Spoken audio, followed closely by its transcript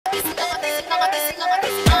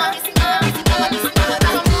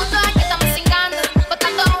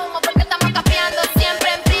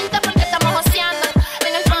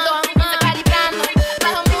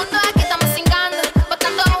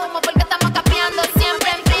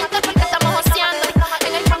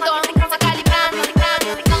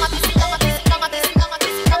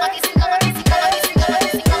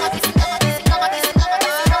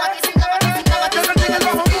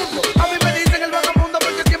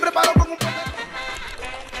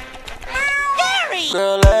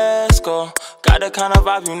Girl, let's go. Got the kind of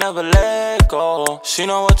vibe you never let go. She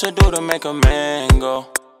know what to do to make a man go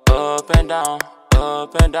up and down,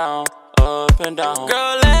 up and down, up and down.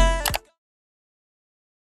 Girl, let's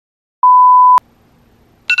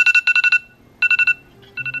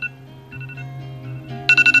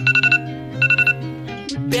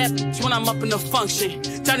bad bitch when I'm up in the function.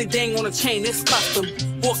 Johnny Dang on a chain, it's custom.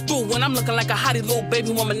 Walk through when I'm looking like a hottie little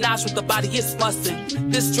baby woman, Nash with the body, it's bustin'.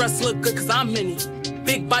 This dress look good cause I'm in it.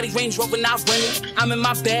 Big body Range Rover, not rented. I'm in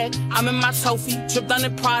my bag, I'm in my trophy. Dripped on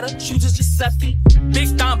in Prada, shoes is Giuseppe.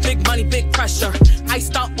 Big time, big money, big pressure.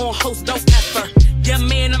 Iced out on host, don't effort. Yeah,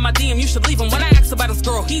 man in my DM, you should leave him. When I ask about his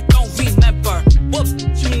girl, he don't remember. Whoop,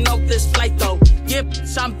 you know this flight though. Yeah,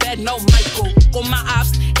 bitch, I'm bad, no Michael. All my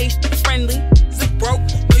ops, ain't friendly. Zip broke,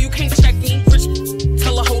 no you can't check me. Rich,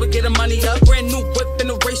 tell a hoe to get her money up. Brand new whip in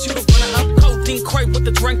the race, you the runner up. Codeine crate with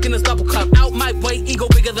the drink in his double cup. Out my way, ego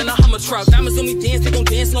bigger than a Hummer truck. Diamonds on me dance, they gon'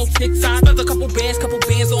 dance no TikTok. Spent a couple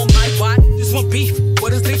bands on my watch. Just want beef,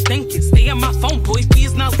 what is they thinking? Stay on my phone, boy, B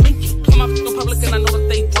is not linking. Put my in public and I know that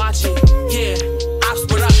they watching. Yeah, ops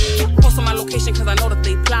put up. Post on my location cause I know that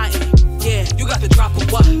they plotting. Yeah, you got the drop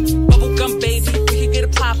of what? Bubblegum baby, we can get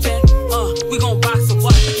it poppin'. We gon' box or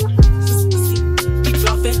what? Keep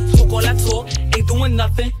bluffing, talk all that talk, ain't doing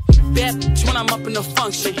nothing. Bad bitch when I'm up in the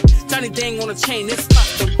function. Johnny Dang on a chain, it's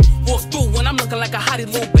custom. Walk through when I'm looking like a hottie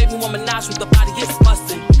little baby woman, Nash with the body, it's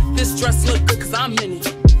bustin'. This dress look good cause I'm in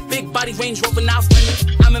it. Big body Range Rover, not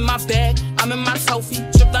rented. I'm in my bag, I'm in my trophy.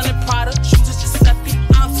 Dripped on in Prada, shoes is Giuseppe.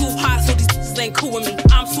 I'm too hot, so these bitches ain't cool with me.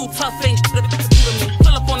 I'm too tough, ain't shit to do to me.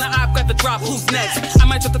 Pull up on the op, grab the drop, who's next? I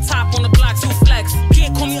might drop the top on the block, too flex.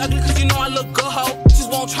 Can't call me ugly cause you know I look good, ho.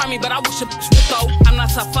 Just won't try me, but I wish a bitch would though. I'm not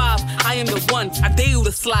top 5, I am the one. I dare you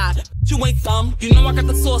to slide. You ain't dumb, you know I got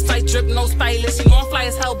the sauce, I drip, no stylist. You know I'm fly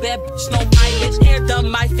as hell, bad bitch, no mileage. Hair done,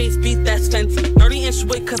 my face beat, that's fancy. 30-inch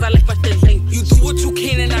wig, cause I like my shit length. You do what you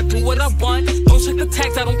can and I do what I want. Don't check the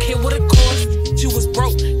tax, I don't care what it costs. You was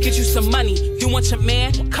broke, get you some money. You want your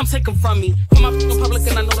man? Come take him from me. Put my in public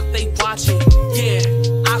and I know that they watching.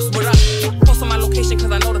 Yeah, ops what up. Post on my location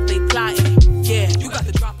cause I know that they plotting. Yeah, you got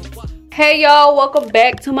the drop of what? Hey y'all, welcome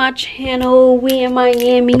back to my channel. We in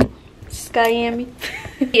Miami, Skyami.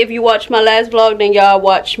 If you watched my last vlog, then y'all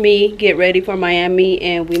watch me get ready for Miami,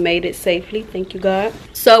 and we made it safely, thank you God.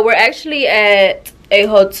 So we're actually at a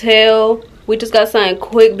hotel. We just got something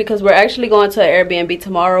quick because we're actually going to an Airbnb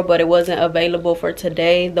tomorrow, but it wasn't available for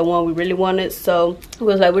today, the one we really wanted. So we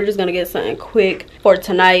was like, we're just gonna get something quick for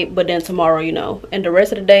tonight, but then tomorrow, you know. And the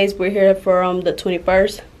rest of the days we're here from the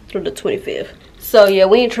 21st through the 25th. So yeah,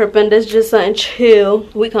 we ain't tripping. This is just something chill.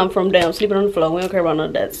 We come from down sleeping on the floor. We don't care about none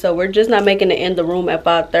of that. So we're just not making it in the room at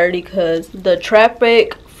 5:30 because the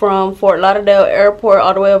traffic from Fort Lauderdale airport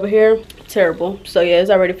all the way over here, terrible. So yeah, it's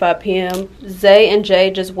already 5 p.m. Zay and Jay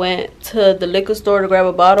just went to the liquor store to grab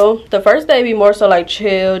a bottle. The first day be more so like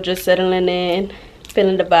chill, just settling in,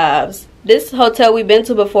 feeling the vibes. This hotel we've been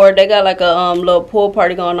to before, they got like a little pool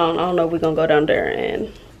party going on. I don't know if we're gonna go down there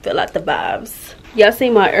and feel like the vibes. Y'all see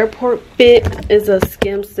my airport fit is a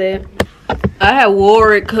skim set. I had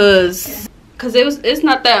wore it cause it's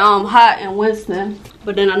not that hot in Winston,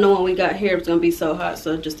 but then I know when we got here it's gonna be so hot,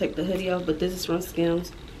 so just take the hoodie off. But this is from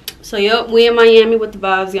Skims. So yep, we in Miami with the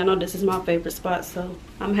vibes. Y'all know this is my favorite spot, so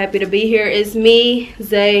I'm happy to be here. It's me,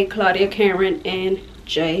 Zay, Claudia, Karen, and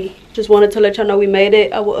Jay. Just wanted to let y'all know we made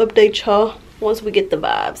it. I will update y'all once we get the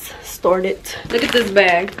vibes started. Look at this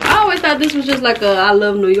bag. I always thought this was just like a I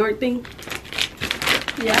love New York thing.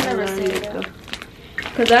 Yeah, I never seen it.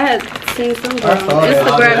 Cause I had seen some girl on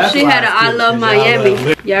Instagram. She had a I love Miami.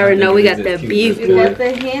 Y'all already know we got that beef one. We got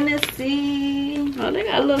the Hennessy. Oh, they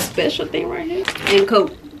got a little special thing right here. And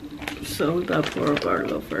Coke. So we gotta pour up our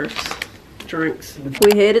little first drinks.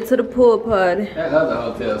 We headed to the pool party. That other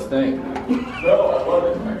hotel stink.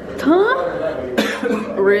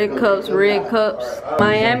 Huh? Red cups, red cups.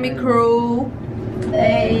 Miami crew.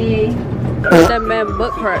 Hey. That man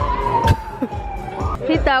butt crack.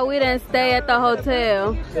 He thought we didn't stay at the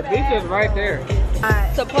hotel. The beach is right there.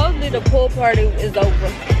 Right. Supposedly the pool party is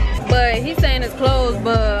over, but he's saying it's closed,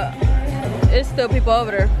 but it's still people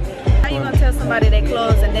over there. you gonna tell somebody they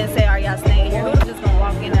closed and then say, are y'all staying here? Who's just gonna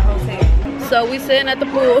walk in the hotel? So we sitting at the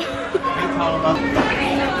pool.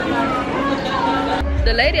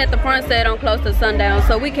 The lady at the front said don't close to sundown,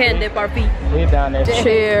 so we can't dip our feet. We down there.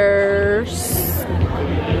 Cheers.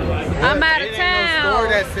 I'm out of town.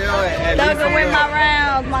 Those are with my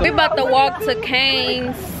rounds. We about to walk to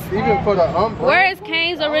Cane's. Where is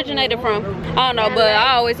Cane's originated from? I don't know, but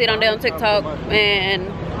I always see it on there on TikTok,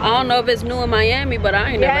 and I don't know if it's new in Miami, but I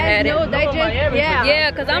ain't never had it. They just,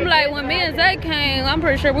 Yeah, cause I'm like, when me and Zay came, I'm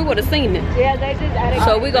pretty sure we would have seen it. Yeah, they just added.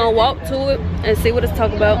 So we gonna walk to it and see what it's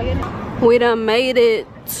talking about. We done made it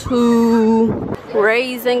to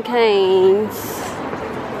Raising Cane's.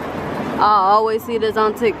 I always see this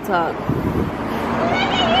on TikTok.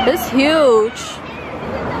 It's huge.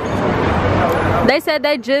 They said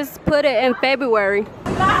they just put it in February,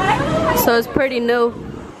 so it's pretty new.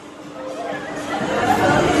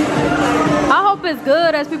 I hope it's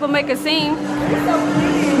good as people make it seem.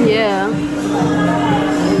 Yeah.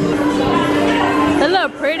 It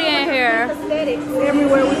look pretty in here.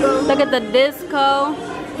 Everywhere we go. Look at the disco.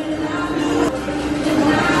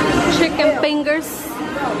 Chicken fingers.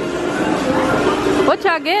 What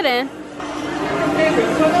y'all getting?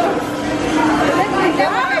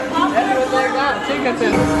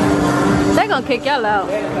 They gonna kick y'all out.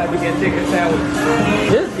 This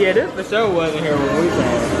for sure wasn't here when we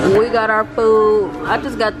came. We got our food. I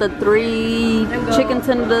just got the 3 chicken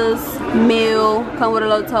tenders meal. Come with a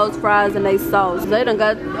little toast, fries, and they sauce. They done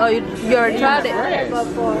got. Oh, you already tried it?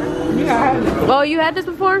 Oh, you had this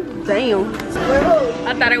before? Damn.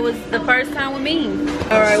 I thought it was the first time with me.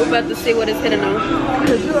 All right, we're about to see what it's hitting on.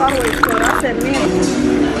 Cause you always said, I said me.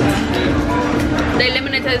 They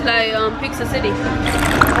lemonade tastes like Pizza City.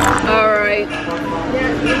 All right.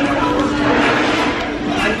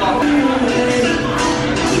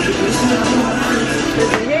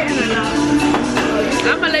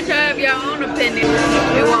 I'm gonna let y'all have your own opinion.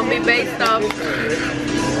 It won't be based off.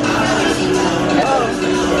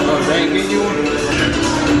 Oh, they ain't getting you one?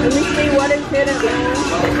 Let me see what it's hitting on.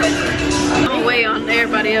 I'm way on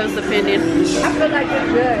everybody else's opinion. I feel like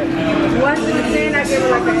it's good. 1 to 10, I give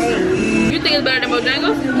it like an 8. You think it's better than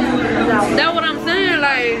Bojangles? No. That's what I'm saying.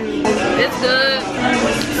 Like, it's good.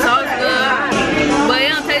 Sauce good. But it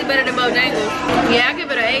don't taste better than Bojangles. Yeah, I give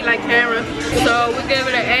it an 8 like Cameron. So we give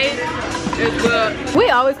it an 8. It's good. We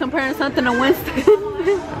always comparing something to Winston.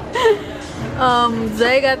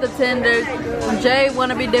 Zay got the tenders. Jay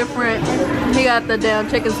wanna be different. He got the damn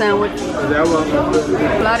chicken sandwich.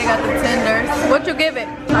 Lottie got the tenders. What you give it?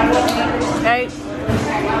 8.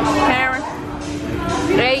 Karen?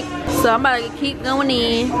 8. So I'm about to keep going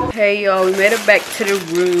in. Hey y'all, we made it back to the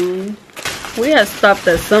room. We had stopped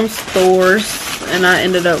at some stores and I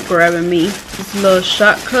ended up grabbing me these little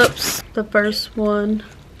shot cups. The first one.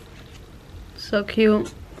 So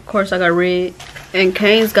cute. Of course I got red. And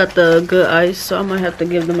Cane's got the good ice, so I might have to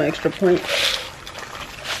give them an extra point.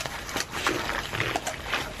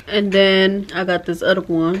 And then I got this other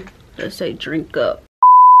one that say drink up.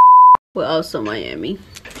 With also Miami.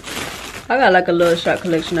 I got like a little shot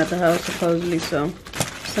collection at the house supposedly, so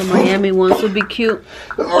some Miami ones would be cute.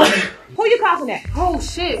 Who you coughing at? Oh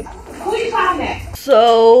shit. Who you coughing at?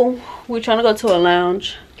 So we're trying to go to a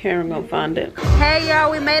lounge. Karen gonna find it. Hey y'all,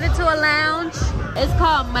 we made it to a lounge. It's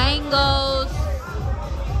called Mango's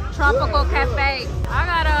Tropical Cafe. I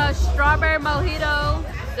got a strawberry mojito.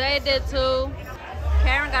 They did too.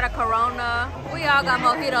 Karen got a Corona. We all got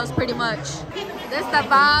mojitos pretty much. This the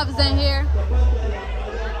vibes in here.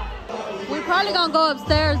 We probably gonna go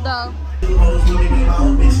upstairs though.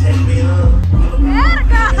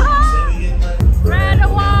 Red the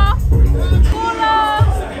wall.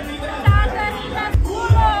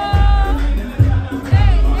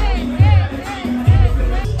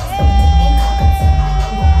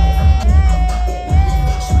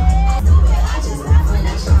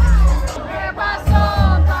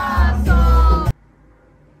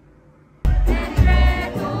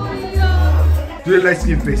 Do the light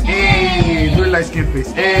skin face. Hey, do the light skin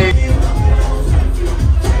face. Hey.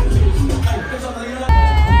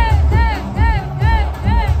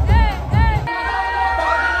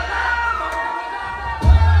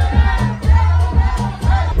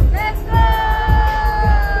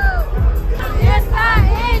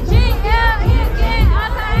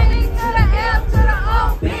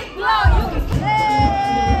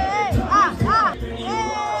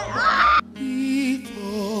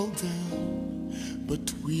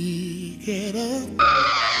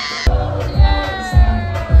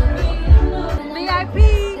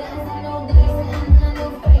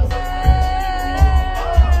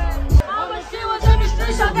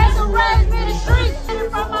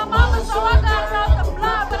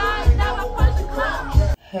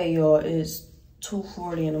 Hey y'all, it's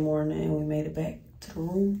 2:40 in the morning and we made it back to the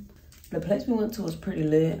room. The place we went to was pretty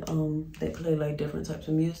lit. They play like different types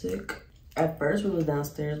of music. At first we was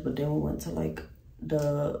downstairs, but then we went to like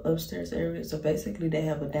the upstairs area. So basically they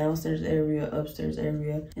have a downstairs area, upstairs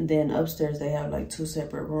area, and then upstairs they have like 2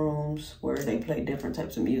 separate rooms where they play different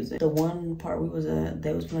types of music. The one part we was at,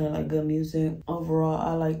 they was playing like good music. Overall,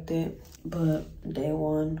 I liked it, but day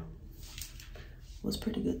 1 was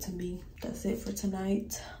pretty good to me. That's it for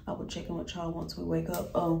tonight. I will check in with y'all once we wake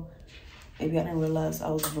up. Oh, maybe I didn't realize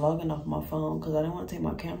I was vlogging off my phone because I didn't want to take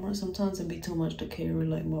my camera. Sometimes it'd be too much to carry,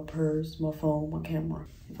 like my purse, my phone, my camera.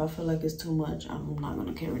 If I feel like it's too much, I'm not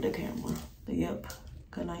gonna carry the camera. But yep,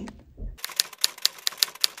 good night.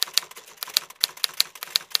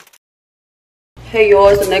 Hey y'all,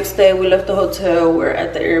 it's the next day. We left the hotel. We're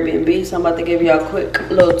at the Airbnb, so I'm about to give y'all a quick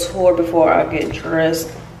little tour before I get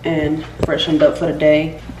dressed and freshened up for the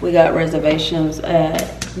day. We got reservations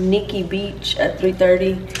at Nikki Beach at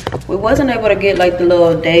 3:30. We wasn't able to get like the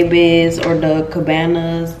little day beds or the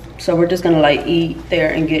cabanas, so we're just gonna like eat there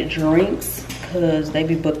and get drinks because they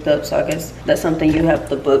be booked up. So I guess that's something you have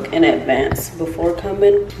to book in advance before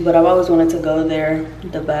coming. But I've always wanted to go there.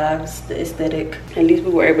 The vibes, the aesthetic. At least we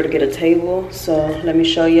were able to get a table, so let me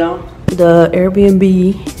show y'all the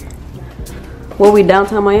Airbnb. What, we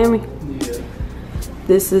downtown Miami?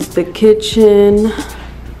 This is the kitchen.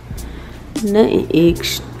 Nothing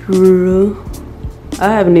extra.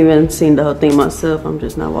 I haven't even seen the whole thing myself. I'm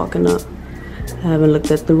just not walking up. I haven't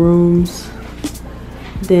looked at the rooms.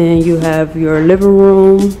 Then you have your living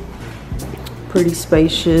room. Pretty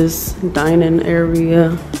spacious dining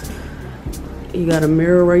area. You got a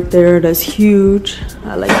mirror right there. That's huge.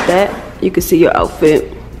 I like that. You can see your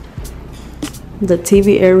outfit. The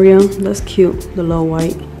TV area. That's cute. The low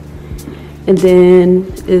white. And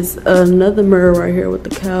then is another mirror right here with the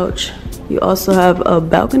couch. You also have a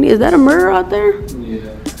balcony. Is that a mirror out there? Yeah.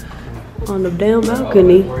 On the damn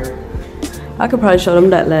balcony. I could probably show them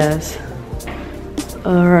that last.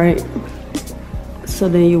 All right. So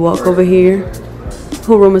then you walk over here.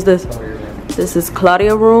 Who room is this? This is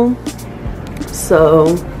Claudia's room.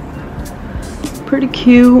 So pretty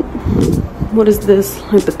cute. What is this?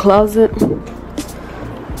 Like the closet?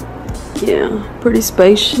 Yeah, pretty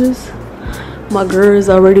spacious. My girl is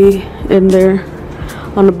already in there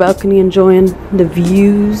on the balcony enjoying the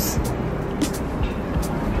views.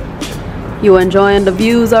 You enjoying the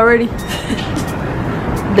views already?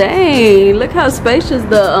 Dang, look how spacious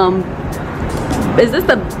the is this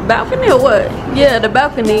the balcony or what? Yeah, the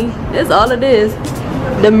balcony. That's all it is.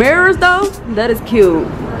 The mirrors though, that is cute.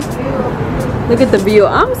 Look at the view.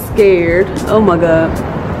 I'm scared. Oh my god.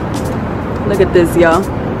 Look at this,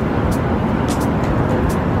 y'all.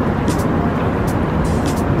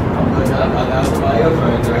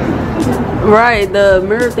 Right, the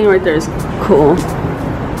mirror thing right there is cool.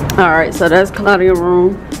 Alright, so that's Claudia's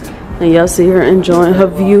room. And y'all see her enjoying her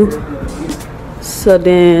view. So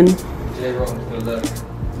then,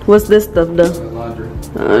 what's this stuff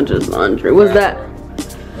though? Just laundry. What's that?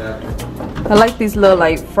 I like these little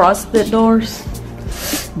like frosted doors.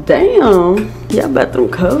 Damn, y'all bathroom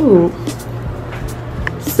cold.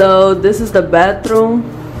 So this is the bathroom.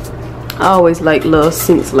 I always like little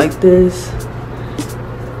sinks like this.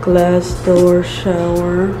 Glass door,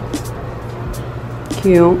 shower.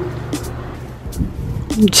 Cute.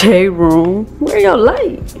 J room. Where your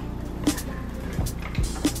light?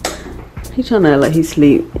 He trying to act like he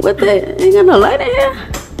sleep. What the? Ain't got no light in here?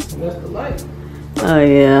 That's the light. Oh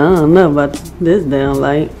yeah, I don't know about this damn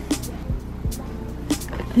light.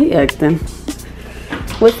 He acting.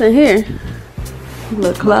 What's in here?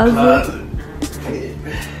 Little closet.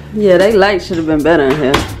 Yeah, they light should have been better in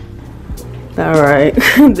here. Alright,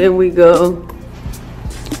 then we go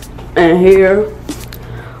in here,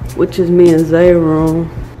 which is me and Zay's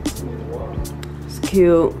room. It's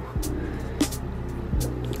cute.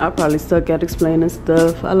 I probably suck at explaining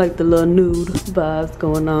stuff. I like the little nude vibes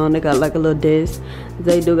going on. They got like a little desk.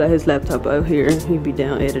 Zay do got his laptop out here. He be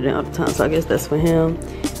down editing all the time, so I guess that's for him.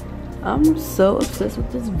 I'm so obsessed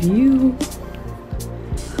with this view.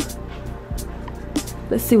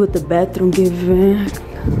 Let's see what the bathroom giving.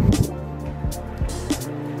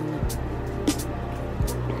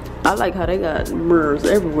 I like how they got mirrors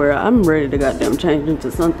everywhere. I'm ready to goddamn change into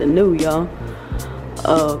something new, y'all.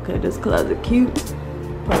 Oh, okay, this closet cute.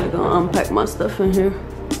 Probably gonna unpack my stuff in here.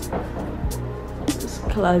 This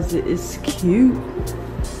closet is cute.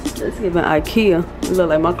 Let's give it IKEA. It look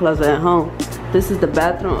like my closet at home. This is the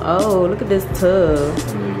bathroom. Oh, look at this tub.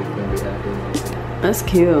 That's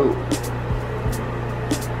cute.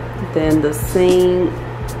 Then the sink.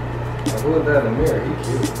 Who is that in the mirror? He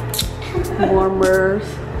cute. warmers,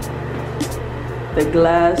 the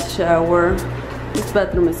glass shower. This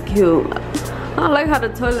bathroom is cute. I like how the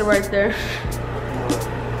toilet right there.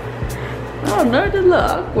 Oh no, it's a little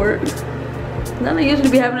awkward. Then I usually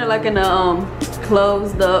be having it like in a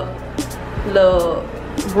closed up little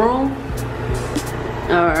room.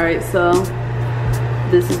 Alright, so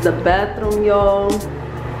this is the bathroom, y'all.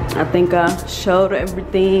 I think I showed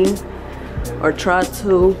everything, or tried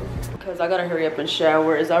to, because I gotta hurry up and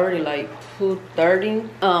shower. It's already like 2:30.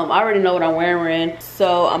 I already know what I'm wearing,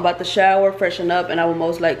 so I'm about to shower, freshen up, and I will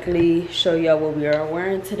most likely show y'all what we are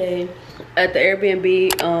wearing today. At the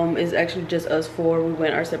Airbnb, it's actually just us four. We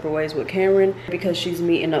went our separate ways with Cameron because she's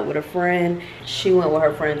meeting up with a friend. She went with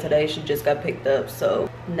her friend today. She just got picked up, so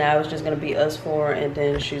now it's just gonna be us four, and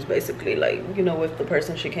then she's basically like, you know, with the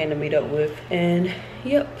person she came to meet up with. And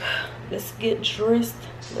yep, let's get dressed,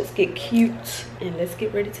 let's get cute, and let's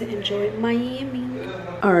get ready to enjoy Miami.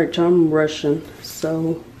 All right, y'all, I'm rushing,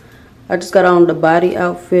 so I just got on the body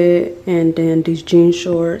outfit and then these jean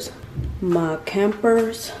shorts, my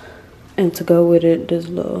campers, and to go with it, this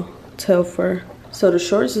little tail fur. So the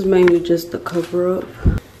shorts is mainly just the cover up.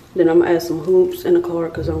 Then I'm gonna add some hoops in the car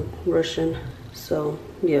because I'm rushing. So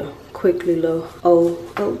yeah, quickly little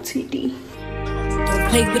OOTD. Don't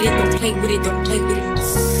play with it, don't play with it, don't play with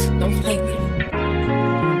it, don't play with it.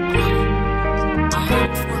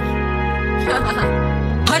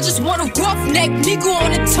 I just want a roughneck nigga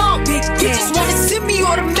on the tongue. You just wanna send me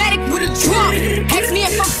automatic with a drop. Ask me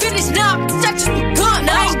if I'm finished now, I just begun.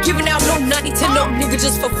 I ain't giving out no 90 to no nigga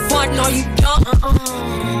just for fun. Are you dumb?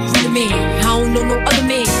 The man, I don't know no other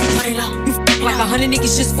man. You f like 100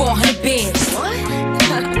 niggas just for 100 bands.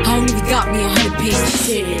 I don't even got me 100 bands.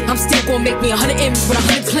 I'm still gonna make me 100 M's with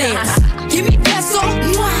 100 plans. Give me peso,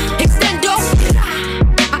 extendo.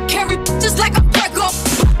 I carry just like a Prego.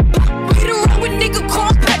 Hit around with nigga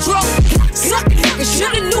called Petro. Suck it, nigga,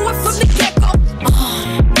 shoulda knew it from the get-go.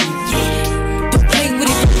 Don't play with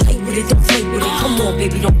it, don't play with it, don't play with it. Come on,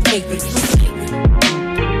 baby, don't play with it.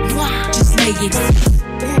 Just lay it.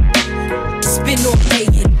 Spin or play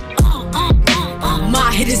it.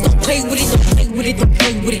 My hitters don't play with it, don't play with it, don't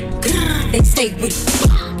play with it. They stay with it.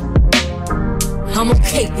 I'm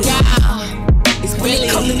okay with it. When they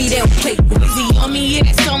come to me, they'll play with it. Easy on me, yeah,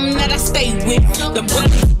 that's something that I stay with. The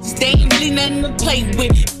brothers, they ain't really nothing to play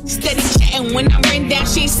with. Steady chatting when I ran down,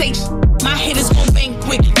 she ain't say my hitters gon' bang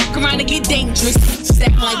quick. Fuck around and get dangerous.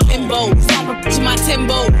 Stack like bimbos. I'm to my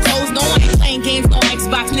Timbo. Toes, no, I ain't playing games, no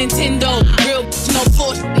Xbox, Nintendo. Real bitch, no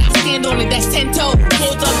force. I stand on it, that's 10 toes.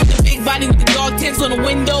 Pulled up with the big body with the dog tents on the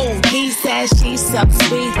window. He says she's so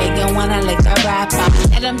sweet, they gon' wanna lick the rapper.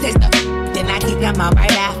 Let them taste the then I kick them out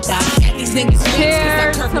right after. Got these niggas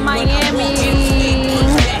Cheers to Miami.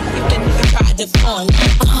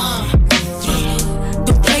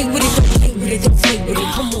 Don't play with it, don't play with it, don't play with it.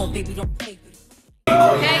 Come on, baby, don't play with it.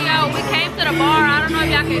 Hey yo, we came to the bar. I don't know if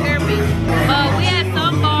y'all can hear me, but we had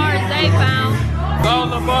some bars they found.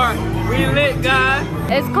 Lola Bar, we lit, guys.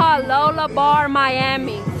 It's called Lola Bar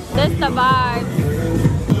Miami. This the vibe.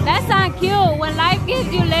 That sound cute. When life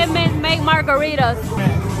gives you lemons, make margaritas.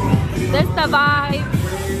 This the vibe.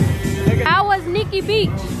 How was Nikki Beach?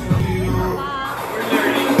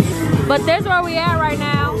 But this where we at right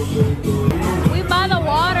now. We by the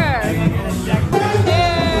water.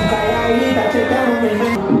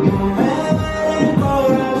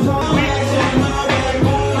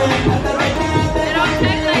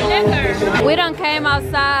 We done came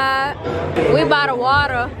outside. We by the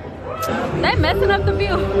water. They messing up the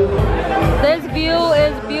view. This view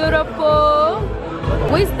is beautiful.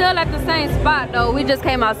 We still at the same spot though. We just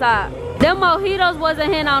came outside. Them mojitos wasn't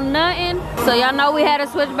hitting on nothing. So y'all know we had to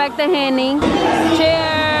switch back to Henny.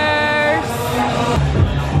 Cheers.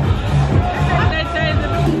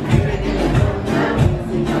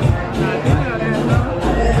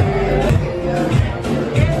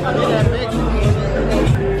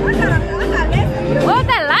 What,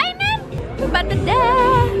 that lightning? We about to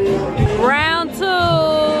die. Round 2.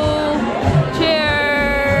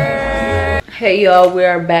 Cheers. Hey y'all, we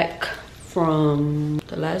are back from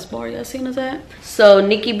the last bar y'all seen us at. So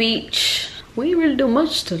Nikki Beach, we didn't really do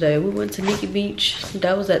much today. We went to Nikki Beach.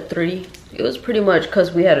 That was at 3. It was pretty much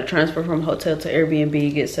because we had to transfer from hotel to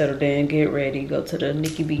Airbnb, get settled in, get ready, go to the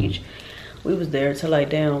Nikki Beach. We was there till like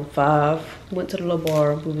down 5. Went to the little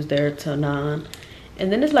bar. We was there till 9.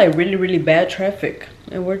 And then it's like really bad traffic,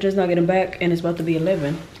 and we're just not getting back, and it's about to be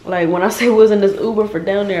 11. Like when I say we was in this Uber for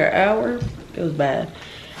down there an hour, it was bad.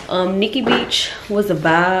 Nikki Beach was a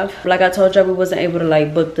vibe. Like I told y'all, we wasn't able to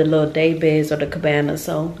like book the little day beds or the cabana,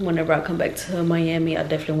 so whenever I come back to Miami, I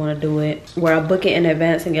definitely want to do it where I book it in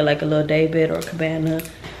advance and get like a little day bed or a cabana.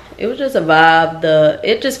 It was just a vibe.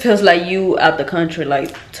 It just feels like you out the country,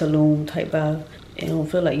 like Tulum type vibe. It don't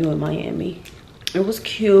feel like you in Miami. It was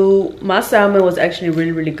cute. My salmon was actually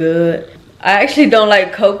really, really good. I actually don't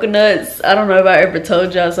like coconuts. I don't know if I ever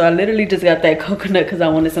told y'all, so I literally just got that coconut because I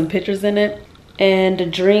wanted some pictures in it. And the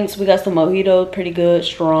drinks, we got some mojitos, pretty good,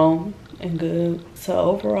 strong and good. So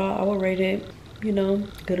overall, I would rate it, you know,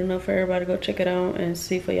 good enough for everybody to go check it out and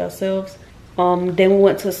see for yourselves. Then we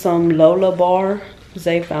went to some Lola bar.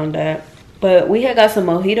 Zay found that. But we had got some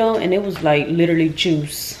mojito and it was like literally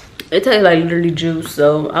juice. It tastes like literally juice.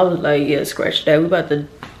 So I was like, yeah, scratch that. We about to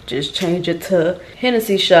just change it to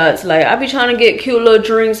Hennessy shots. Like, I be trying to get cute little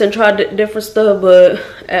drinks and try different stuff, but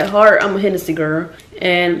at heart, I'm a Hennessy girl.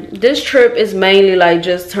 And this trip is mainly like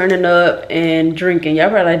just turning up and drinking. Y'all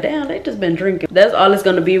probably like, damn, they just been drinking. That's all it's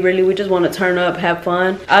gonna be, really. We just want to turn up, have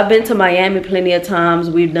fun. I've been to Miami plenty of times.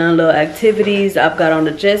 We've done little activities. I've got on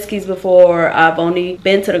the jet skis before. I've only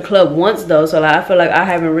been to the club once though, so like, I feel like I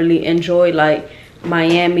haven't really enjoyed like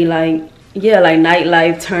Miami, like, yeah, like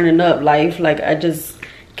nightlife, turning up life. Like, I just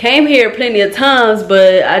came here plenty of times,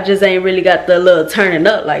 but I just ain't really got the little turning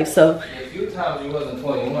up life. So a few times you wasn't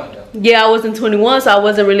 21 though. Yeah, I wasn't 21, so I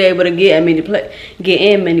wasn't really able to get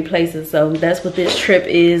in many places. So that's what this trip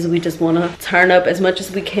is. We just want to turn up as much as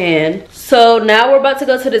we can. So now we're about to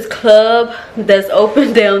go to this club that's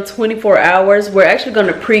open down 24 hours. We're actually going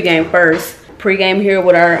to pregame first. Pregame here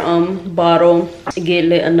with our bottle, get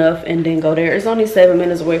lit enough, and then go there. It's only 7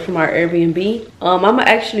 minutes away from our Airbnb. I'm gonna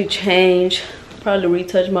actually change, probably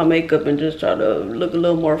retouch my makeup and just try to look a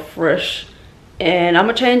little more fresh. And I'm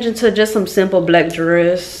gonna change into just some simple black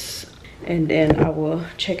dress. And then I will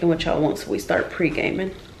check in with y'all once we start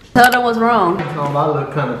pre-gaming. Tell them what's wrong. I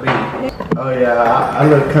look kind of big. Oh yeah, I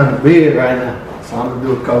look kind of big right now. So I'm gonna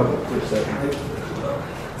do a couple for a second.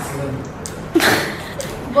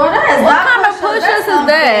 Boy, what kind of push-ups is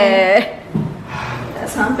that?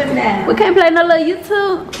 That's humping down. We can't play no little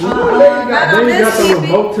YouTube. Then you got the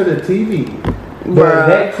remote to the TV. But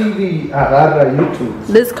that TV, I got it on YouTube.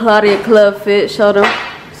 This Claudia Club Fit. Show them.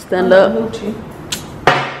 Stand up.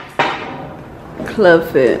 Club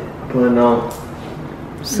Fit. Putting on.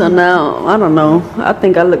 So now, I don't know. I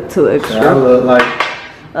think I look too extra. I look like...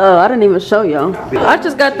 Oh, I didn't even show y'all. I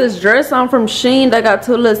just got this dress on from Shein that got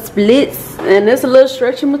 2 little splits. And it's a little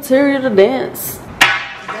stretchy material to dance.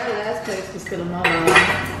 That last place was still on my mind.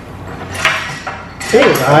 It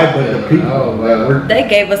was alright, but the people... They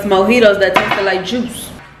gave us mojitos that tasted like juice.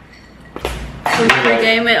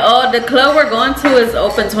 Pre-gaming. Oh, the club we're going to is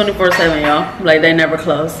open 24/7, y'all. Like, they never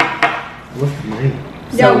close. What's the name?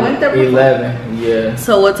 Y'all went there before? 11, yeah.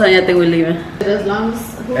 So what time y'all think we're leaving? As long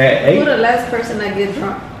as who At 8? the last person that get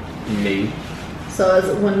drunk? Me. So it's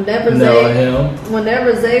whenever him.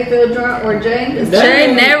 whenever Zay feel drunk or Jay.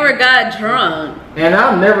 Jay never got drunk. And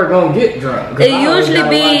I'm never gonna get drunk. It usually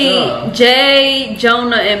be Jay,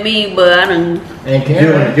 Jonah, and me, but I done. And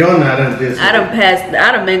Karen. You're not in this. I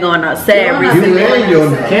done been going outside recently.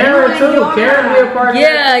 Karen too. Karen be a part of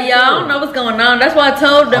Yeah, y'all, I don't know what's going on. That's why I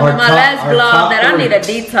told them in my last vlog that I need a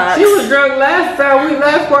detox. She was drunk last time.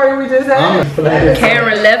 Last party we just had.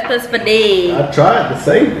 Karen left us for dead. I tried to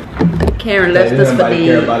save it. Karen left us for Nobody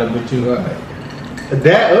care dead. about it but you.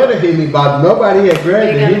 That other hit me, but nobody had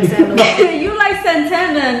grabbed it. Hit me. You like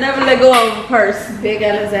Santana and never let go of a purse. Big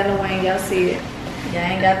Alexander Wayne, y'all see it. Y'all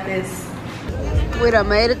ain't got this. We done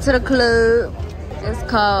made it to the club. It's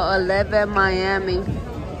called 11 Miami.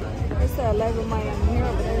 They say 11 Miami here,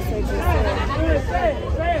 but they say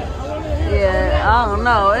Yeah, I don't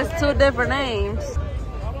know. It's 2 different names.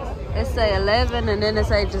 It say 11 and then it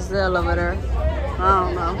say Giselle over there. I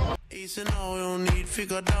don't know.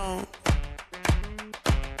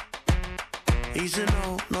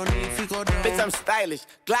 Bitch, I'm stylish.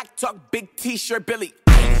 Glock talk, big t-shirt, Billy.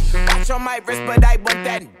 Watch on my wrist, but I want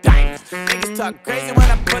that diamond. Niggas talk crazy when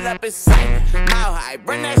I pull up in sight. Mile high,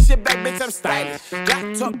 run that shit back, bitch, I'm stylish.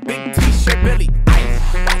 Glock talk, big t-shirt, Billy.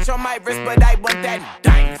 Watch on my wrist, but I want that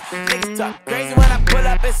diamond. Niggas talk crazy when I pull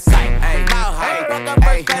up in sight. Mile high, fuck up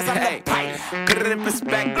first class, I'm the pipe. Put it in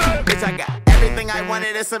perspective, bitch, I got everything I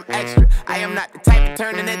wanted and some extra. I am not the type of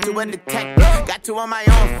turning into a detective. Got 2 on my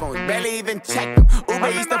own phone, barely even check them. Uber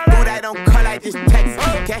eats the food, I don't call, I just text.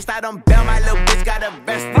 Cashed out on bail, my little bitch got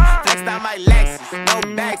arrested. Flexed out my Lexus, no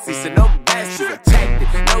backseat, so no backseat. Checked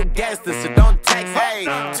it, no gas, so don't text. Hey,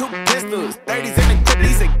 2 pistols, 30s in the clip,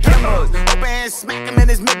 these are Kimbos. Open hand, smack him in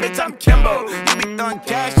his mid, bitch, I'm Kimbo. You be throwing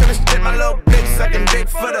cash on the strip, my little bitch sucking dick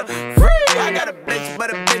for the free. I got a bitch, but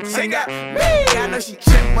a bitch ain't got me. I know she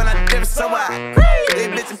trip when I dip, so I agree. This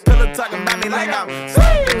bitch and pillow talking about me like I'm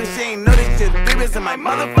sweet. And she ain't know this shit, 3 bits in my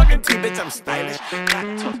motherfucking teeth, bitch, I'm stylish. Got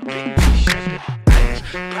 2 big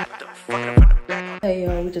t-shirts. Hey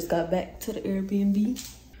y'all, we just got back to the Airbnb.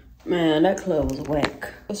 Man, that club was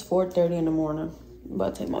whack. It's 4:30 in the morning. I'm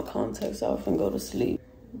about to take my contacts off and go to sleep.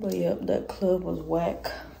 But yep, that club was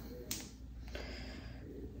whack.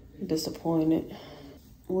 Disappointed.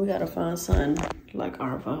 We gotta find something like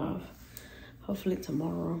our vibe. Hopefully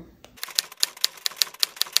tomorrow.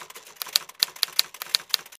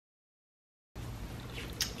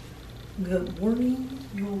 Good morning,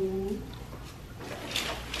 y'all.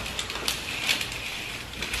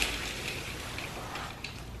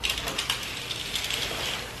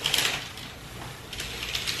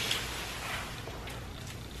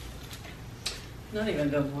 Not even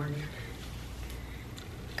good morning.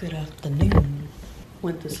 Good afternoon.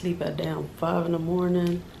 Went to sleep at damn 5 in the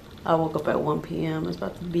morning. I woke up at 1 p.m. It's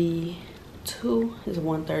about to be 2. It's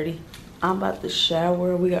 1:30. I'm about to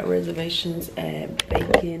shower. We got reservations at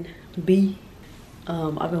Bacon B.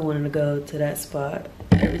 I've been wanting to go to that spot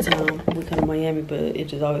every time we come to Miami, but it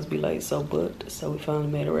just always be like so booked. So we finally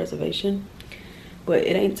made a reservation. But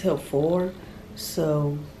it ain't till 4.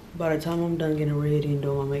 So by the time I'm done getting ready and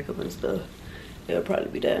doing my makeup and stuff, it'll probably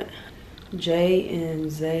be that. Jay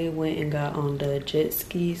and Zay went and got on the jet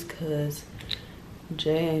skis because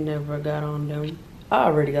Jay ain't never got on them. I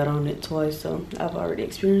already got on it twice, so I've already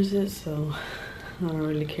experienced it, so I don't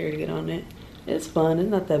really care to get on it. It's fun, it's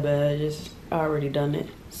not that bad, just I already done it.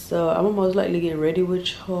 So I'm gonna most likely get ready with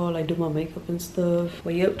y'all, like do my makeup and stuff.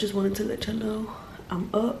 But yep, just wanted to let y'all know I'm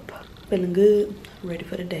up, feeling good, ready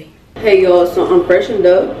for the day. Hey y'all, so I'm freshened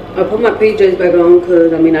up. I put my PJs back on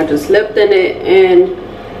because I mean I just slept in it and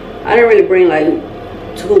I didn't really bring like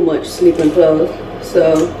too much sleeping clothes.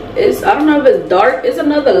 So it's, I don't know if it's dark. It's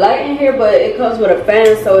another light in here, but it comes with a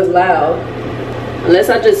fan, so it's loud. Unless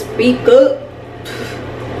I just speak up.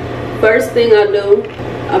 First thing I do,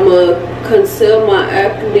 I'ma conceal my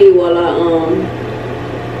acne while I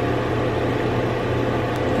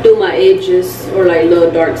do my edges or like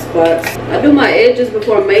little dark spots. I do my edges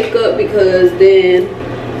before makeup because then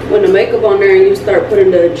when the makeup on there and you start putting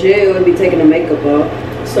the gel, it'll be taking the makeup off.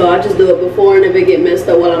 So I just do it before, and if it get messed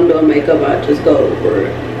up while I'm doing makeup, I just go over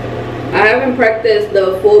it. I haven't practiced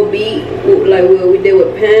the full beat like what we did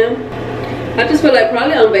with Pam. I just feel like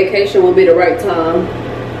probably on vacation will be the right time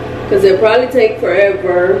because it'll probably take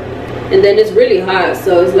forever, and then it's really hot,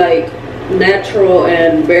 so it's like natural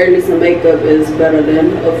and barely some makeup is better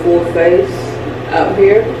than a full face out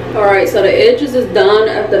here. Alright, so the edges is done.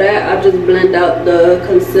 After that, I just blend out the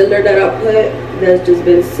concealer that I put that's just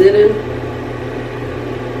been sitting.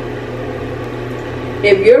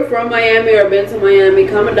 If you're from Miami or been to Miami,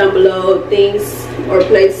 comment down below things or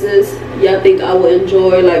places y'all think I would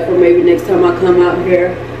enjoy, like for maybe next time I come out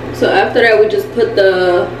here. So after that, we just put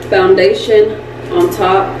the foundation on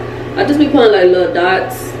top. I just be putting like little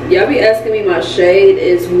dots. Y'all be asking me my shade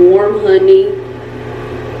is Warm Honey,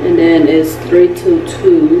 and then it's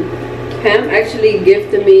 322. Pam actually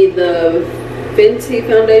gifted me the Fenty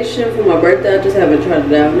foundation for my birthday. I just haven't tried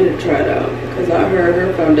it out. I need to try it out because I heard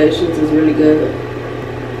her foundations is really good.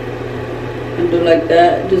 And do like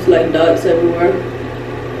that, just like dots everywhere.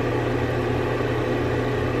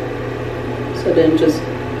 So then just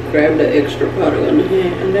grab the extra product on the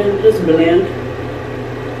hand and then just blend.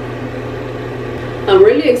 I'm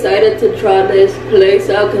really excited to try this place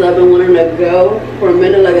out because I've been wanting to go for a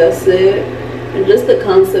minute, like I said, and just the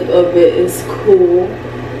concept of it is cool.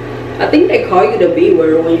 I think they call you the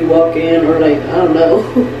B-word when you walk in, or like, I don't know.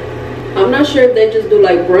 I'm not sure if they just do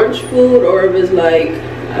like brunch food or if it's like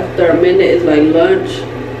after a minute it's like lunch.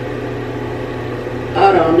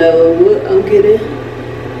 I don't know what I'm getting.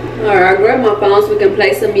 Alright, I grabbed my phone so we can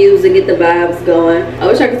play some music, get the vibes going. I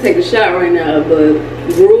wish I could take a shot right now, but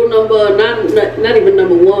rule number, not even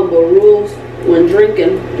number 1, but rules when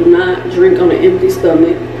drinking: do not drink on an empty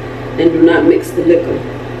stomach and do not mix the liquor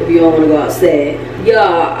if you don't want to go outside. Yeah,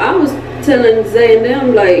 I was telling Zay and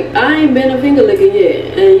them, like, I ain't been a finger licking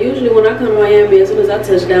yet, and usually when I come to Miami, as soon as I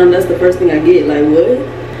touch down, that's the first thing I get. Like, what?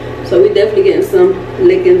 So we definitely getting some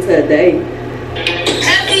licking today.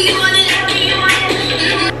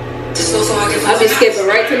 I'll be skipping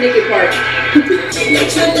right to Nikki Park. I'm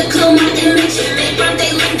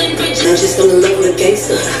just gonna love with a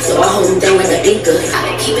gangster, so I hold him down like a anchor. I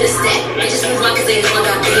been keeping a stack, I just move on cause they know I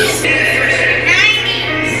got bands.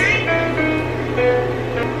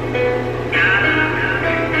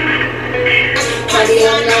 Party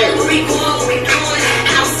all night, what we doing?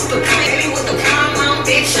 House super crazy with the prom on,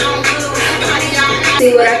 bitch on good.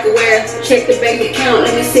 See what I can wear, check the bank account,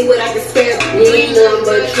 let me see what I can spare. You ain't nothing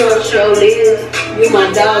but trust, show this. You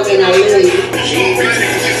my dog and I love you.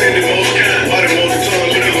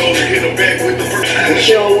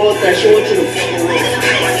 She don't want that. She wants you to.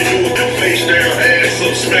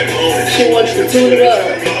 She wants you to tune it up.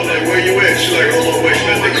 We're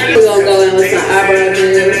gonna go in with some eyebrow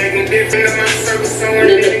gel. And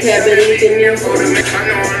then the cabin looking there.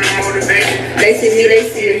 They see me, they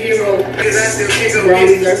see a hero.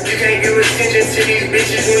 Bronzer.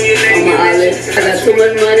 On my eyelids. I got too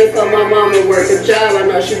much money for my mom to work a job. I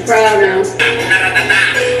know she's proud now.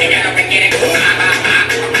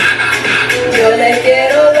 Yo le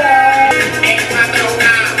quiero dar.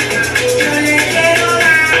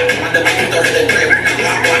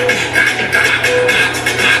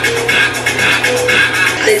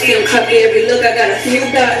 They see him copy every look. I got a few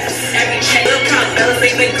dots. Every check, look how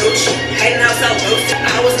elephant been Gucci. Hiding outside roasted.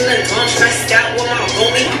 I was in the lunch, stressed out with my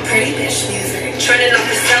homie. Pretty bitch music. Trending off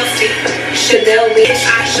the selfie. Chanel bitch.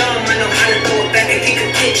 I show him I know how to throw it back and kick a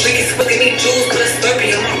pitch. We can look at me jewels, put a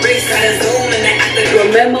slurpee on my wrist. Got a zoom and the after.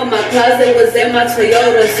 Remember my closet was in my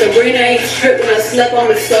Toyota. Sabrina ain't tripped when I slept on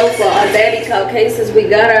the sofa. Our daddy caught cases. We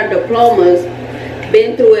got our diplomas.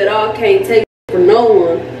 Been through it all. Can't take it for no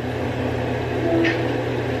one.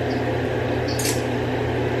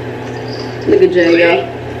 Look at Jay, y'all.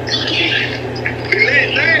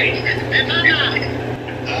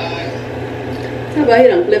 How about he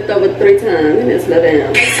done flipped over 3 times? He didn't slow down.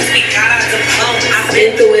 I've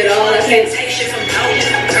been through it all. I can't take shit from no one.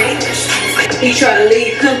 He tried to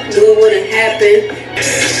leave, knew it wouldn't happen.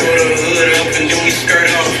 Go to the hood up and then we skirt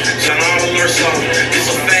off. Turn all the lurks off. It's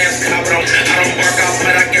a fast car, but I don't bark out,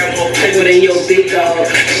 but I got more paper than your big dog.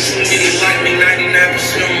 Some niggas like me,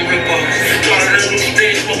 99% of them rip off. All of them new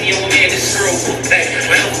stage, smoking your head, this girl put back.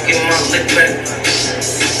 I don't give my lip back.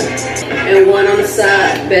 And one on the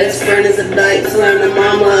side, best friend is a dyke, slam the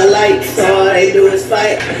mama alike, so all they do is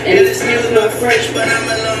fight. And excuse my French, but I'm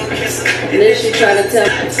a little kisser. And then she tried to tell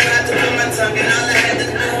me, I tried to put my tongue and all I had to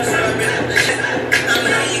do was rub it. I'm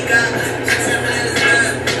how you got me.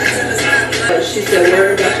 She said,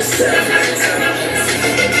 worry about yourself.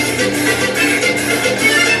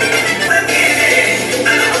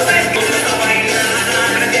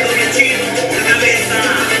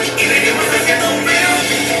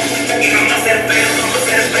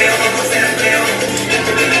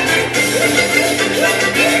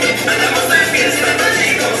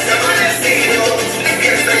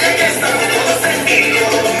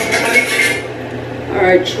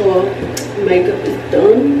 Alright, y'all, makeup is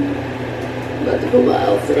done. About to put my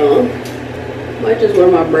outfit on. Might just wear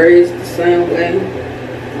my braids the same way.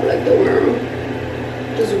 I like to wear them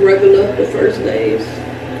just regular the first days.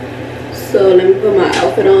 So let me put my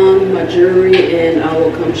outfit on, my jewelry, and I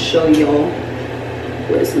will come show y'all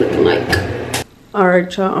what it's looking like.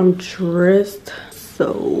 Alright, y'all, I'm dressed.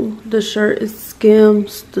 So the shirt is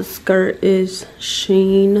Skims, the skirt is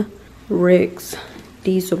Sheen, Rex,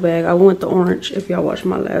 Diesel bag. I went the orange if y'all watched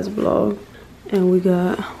my last vlog. And we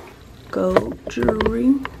got gold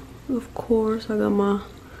jewelry. Of course, I got my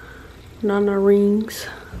Nana rings.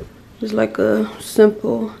 It's like a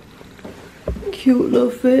simple, cute little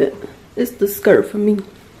fit. It's the skirt for me.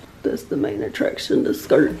 That's the main attraction, the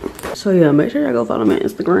skirt. So yeah, make sure y'all go follow me on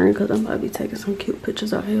Instagram because I'm about to be taking some cute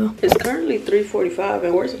pictures out here. It's currently 3:45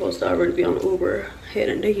 and we're supposed to already be on Uber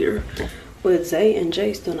heading to here. But Zay and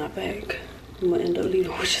Jay still not back. I'm gonna end up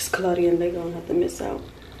leaving with just Claudia and they gonna have to miss out.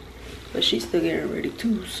 But she's still getting ready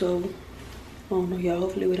too, so I don't know, y'all.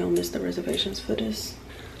 Hopefully we don't miss the reservations for this.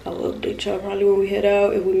 I will update y'all probably when we head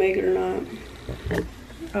out, if we make it or not.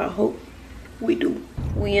 I hope we do.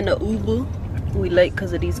 We in the Uber. We late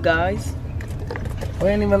because of these guys. We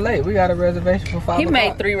ain't even late. We got a reservation for 5 o'clock. He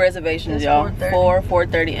made 3 reservations, y'all. 4,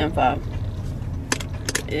 4:30, and 5.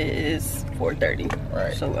 It is 4:30.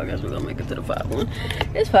 Right. So I guess we're gonna make it to the 5 one.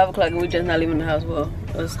 It's 5 o'clock and we just not leaving the house. Well,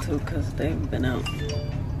 us too, because they've been out.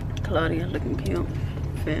 Claudia looking cute.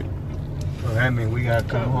 Fit. Well, that means we gotta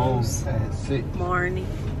come home at 6. Morning.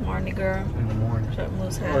 Morning, girl. In the morning. Shut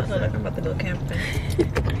Moose house. Like I'm about to do a camping.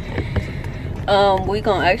 We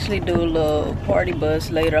gonna actually do a little party bus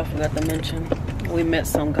later. I forgot to mention. We met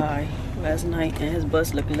some guy last night and his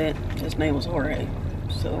bus looked lit. His name was Jorge.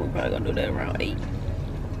 So we're probably gonna do that around 8.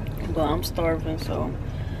 But I'm starving, so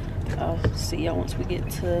I'll see y'all once we get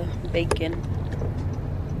to Bacon.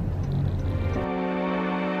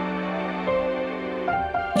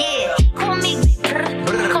 Yeah, call me,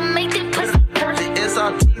 come make it pussy. The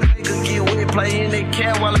SRT maker get wet, play in that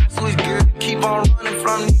cat while I switch gears. Keep on running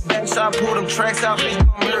from these backs, I pull them tracks out.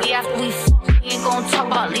 Maybe after we fuck, we ain't gon' talk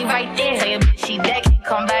about leave right there. Tell your bitch she back, can't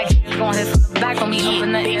come back. You gon' hit from the back on me up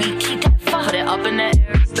in the air. Keep that fuck, put it up in the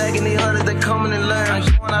air. Stacking these hundreds, they coming and learn.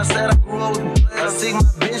 When I said I grew up with the players, I see my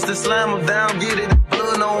bitch to slam them down, get it in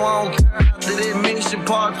blood, no one don't care. After that mission,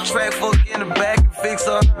 park the track, fuck in the back and fix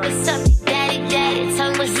her. What's up, daddy, daddy?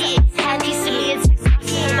 Tell me what's up. Happy, silly, and text my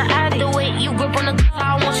kid. The way you grip on the car,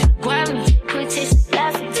 I want you to grab me. Quick taste,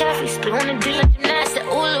 laugh and taffy. Split on the deal like gymnastics.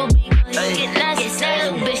 Ooh, little baby, you get nasty. Say,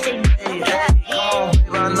 little bitch, they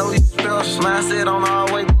I know you spell smash it on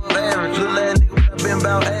our way above average. Little ass nigga been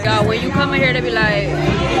about average. Y'all, when you come in here, they be like,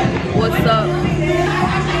 what's up?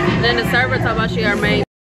 Then the server talk about she our main.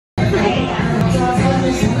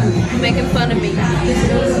 Making fun of me.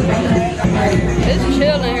 It's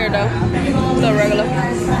chill in here though. It's so regular. I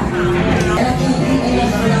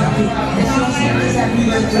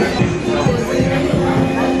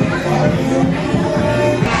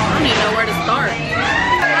don't even know where to start.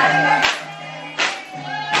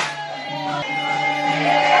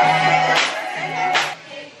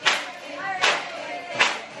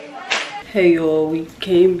 Hey y'all, we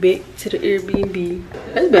came back to the Airbnb.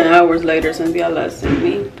 It's been hours later since y'all last seen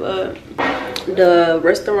me, but the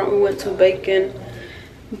restaurant we went to, Bacon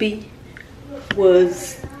B,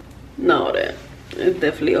 was not that. It's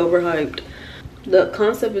definitely overhyped. The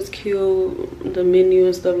concept is cute, the menu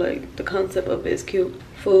and stuff, like the concept of it is cute.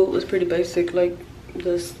 Food was pretty basic, like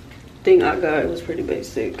this thing I got was pretty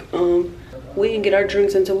basic. We didn't get our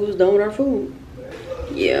drinks until we was done with our food.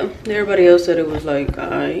 Yeah, everybody else said it was like,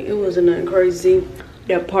 alright, it wasn't nothing crazy.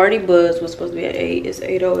 That party bus was supposed to be at 8, it's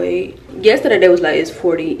 8:08. Yesterday they was like, it's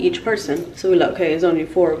 40 each person. So we like, okay, it's only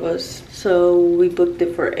 4 of us. So we booked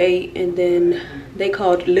it for 8, and then they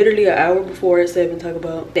called literally an hour before at 7 talk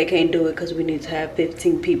about they can't do it because we need to have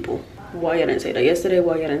 15 people. Why y'all didn't say that yesterday?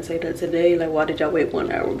 Why y'all didn't say that today? Like, why did y'all wait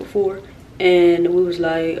 1 hour before? And we was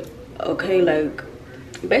like, okay, like,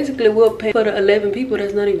 basically we'll pay for the 11 people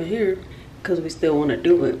that's not even here, because we still want to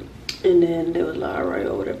do it. And then they was like, all right,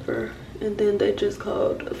 or whatever. And then they just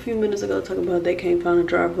called a few minutes ago talking about they can't find a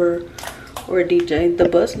driver or a DJ. The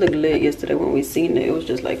bus looked lit yesterday when we seen it. It was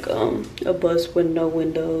just like a bus with no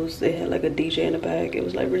windows. They had like a DJ in the back. It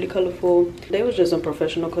was like really colorful. They was just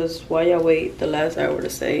unprofessional, because why y'all wait the last hour to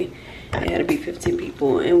say it had to be 15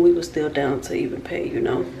 people, and we was still down to even pay, you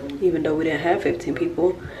know, even though we didn't have 15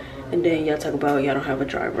 people. And then y'all talk about y'all don't have a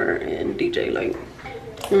driver and DJ, like,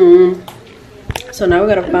 So now we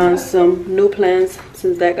gotta find some new plans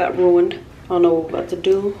since that got ruined. I don't know what we're about to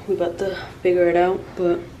do. We about to figure it out,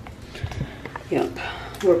 but yep,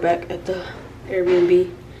 we're back at the Airbnb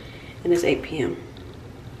and it's 8 p.m.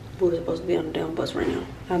 We're supposed to be on the damn bus right now.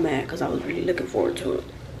 I'm mad because I was really looking forward to it.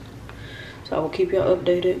 So I will keep y'all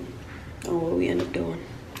updated on what we end up doing.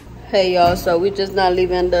 Hey y'all, so we just not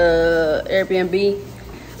leaving the Airbnb.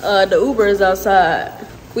 The Uber is outside.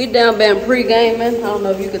 We down been pre-gaming. I don't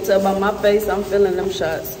know if you could tell by my face, I'm feeling them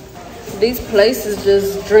shots. These places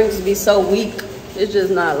just, drinks be so weak. It's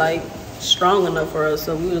just not like strong enough for us.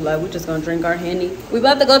 So we was like, we're just gonna drink our Henny. We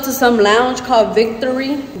about to go to some lounge called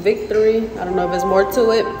Victory. I don't know if there's more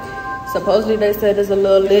to it. Supposedly they said it's a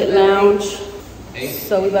little lit lounge.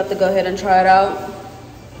 So we about to go ahead and try it out.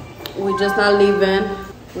 We just not leaving.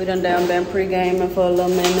 We done down been pre-gaming for a little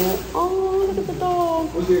minute. Oh, look at the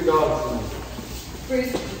dog. What's your dog's name?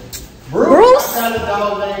 Bruce?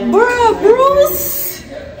 Bruh, Bruce?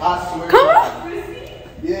 Come on.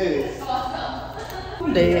 Yes.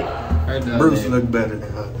 I'm dead. Bruce look better than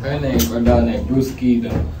her. Her dog named Bruce Key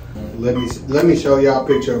though. Let me show y'all a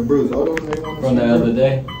picture of Bruce. Hold on, from the other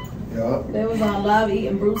day. Yeah. They was on live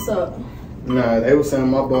eating Bruce up. Nah, they was saying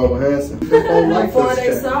my boy was handsome. Before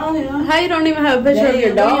they saw him. How you don't even have a picture of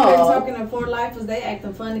your They were dog? talking to 4 Lifers, they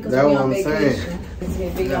acting funny because That's we what on I'm vacation.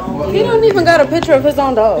 He don't even got a picture of his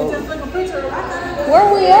own dog.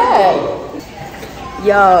 Where we at?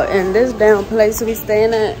 Y'all, in this damn place we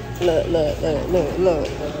staying at, look.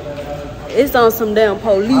 It's on some damn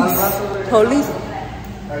police.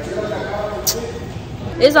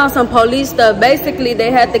 It's on some police stuff. Basically, they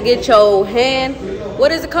had to get your hand.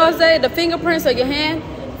 What is it called, Zay? The fingerprints of your hand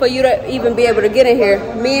for you to even be able to get in here.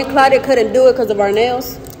 Me and Claudia couldn't do it because of our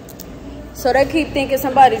nails. So they keep thinking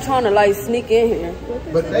somebody trying to like sneak in here.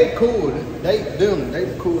 But they cool. They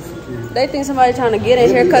the cool security. They think somebody trying to get in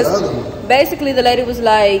here because basically the lady was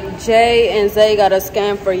like, Jay and Zay got a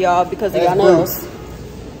scam for y'all because of y'all nails.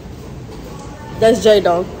 That's Jay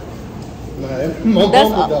dog. Nah, that's my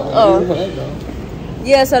dog.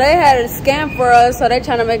 Yeah, so they had a scam for us, so they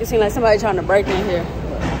trying to make it seem like somebody trying to break in here.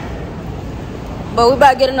 But we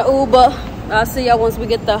about getting the Uber. I'll see y'all once we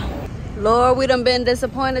get there. Lord, we done been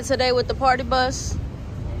disappointed today with the party bus.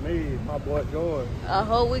 Me, my boy George. I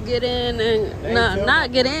hope we get in and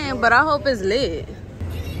not get in, but I hope it's lit.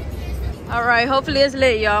 All right, hopefully it's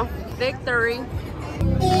lit, y'all. Victory.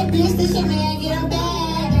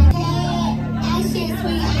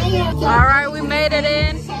 All right, we made it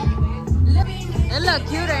in. It look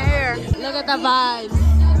cute in here. Look at the vibes.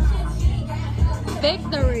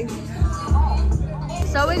 Victory.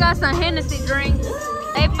 So we got some Hennessy drinks.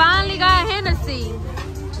 They finally got Hennessy.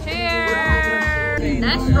 Cheers.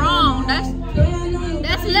 That's strong.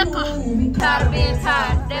 That's liquor. Tired of being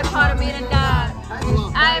tired. That part of me done died.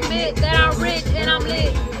 I admit that I'm rich and I'm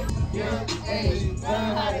lit.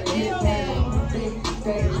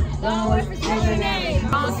 I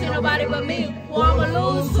don't see nobody but me who I'ma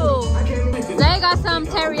lose to. They got some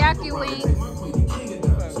teriyaki wings.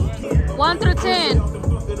 1 through 10. 8,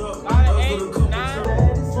 9.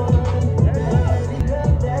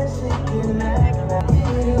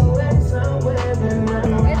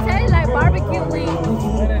 It tastes like barbecue wings.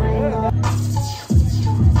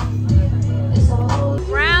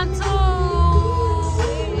 Round 2.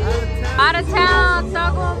 Out of town,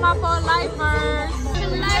 thug on my for lifers.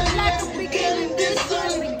 Life like a beginning, this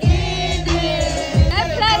is beginning. That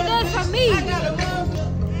play good for me.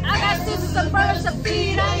 I got sisters and brothers to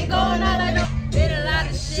feed. I ain't going out like no. Did a lot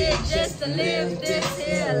of shit just to live this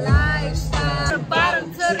here lifestyle. From the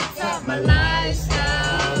bottom to the top, my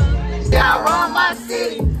lifestyle. Yeah, I run my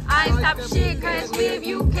city. I ain't stopping shit, catch me if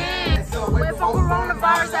you can. Went from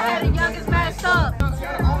coronavirus, I had the youngest messed up.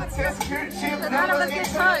 None of us get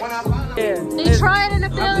touched. Detroit in the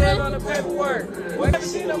building. On the paperwork. We haven't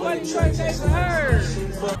seen nobody try chasing her.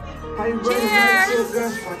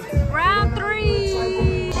 Cheers. Round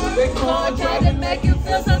 3. Long time to make you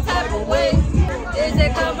feel some type of way. Is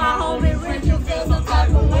it cause my homie rich you feel some type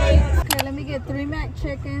of way? Okay, let me get 3 mac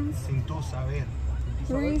chickens,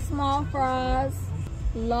 3 small fries,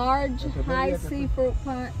 large high seafood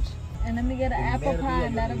punch, and let me get an apple pie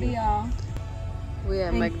and that'll be all. We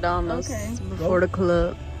at McDonald's before the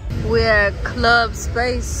club. We at Club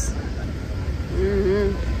Space.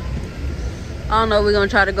 I don't know, we're gonna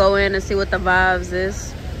try to go in and see what the vibes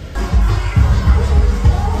is.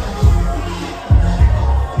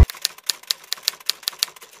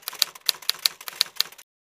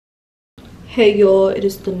 Hey y'all, it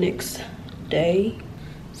is the next day.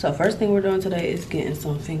 So first thing we're doing today is getting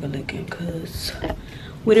some finger licking because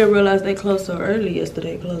we didn't realize they closed so early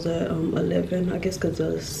yesterday. Closed at 11, I guess because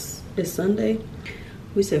it's Sunday.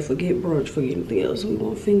 We said forget brunch, forget anything else. We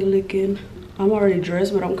want finger licking. I'm already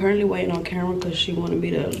dressed, but I'm currently waiting on Cameron because she wanted me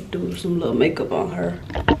to do some little makeup on her.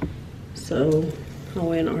 So I'm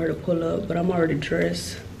waiting on her to pull up, but I'm already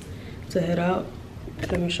dressed to head out.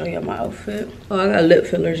 Let me show y'all my outfit. Oh, I got lip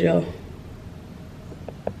fillers, y'all.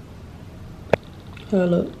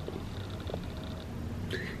 Look.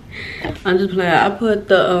 I'm just playing. I put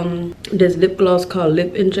the this lip gloss called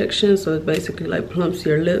lip injection, so it basically like plumps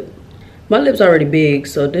your lip. My lips already big,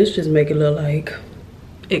 so this just make it look like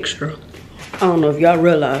extra. I don't know if y'all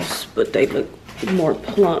realize, but they look more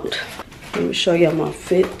plumped. Let me show y'all my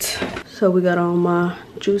fit. So we got on my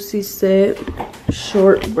Juicy set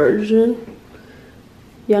short version.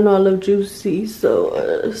 Y'all know I love Juicy,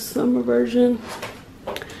 so summer version.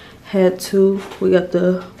 Had to. We got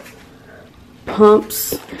the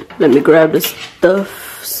pumps. Let me grab the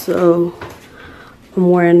stuff. So I'm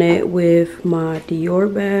wearing it with my Dior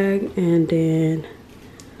bag and then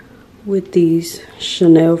with these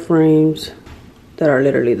Chanel frames that are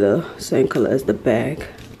literally the same color as the bag.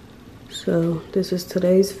 So this is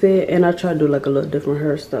today's fit, and I try to do like a little different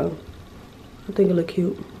hairstyle. I think it look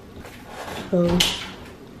cute. So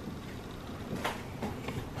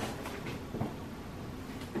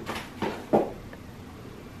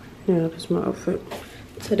yeah, that's my outfit.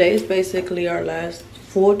 Today is basically our last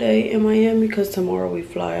full day in Miami because tomorrow we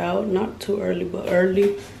fly out. Not too early, but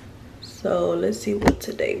early. So let's see what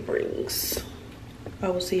today brings. I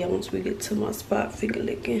will see y'all once we get to my spot, finger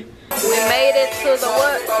licking. We made it to the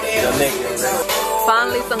what?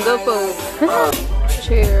 Finally some good food.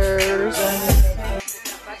 Cheers.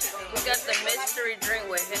 We got the mystery drink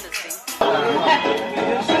with Hennessy.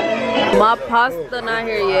 My pasta not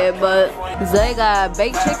here yet, but Zay got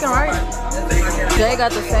baked chicken, right? Jay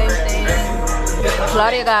got the same thing.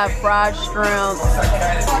 Claudia got fried shrimp,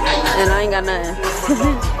 and I ain't got nothing.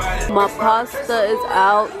 My pasta is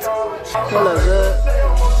out. It look good,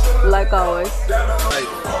 like always. Like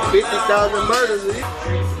 50,000 murders.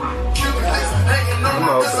 I'm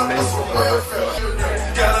gonna open this.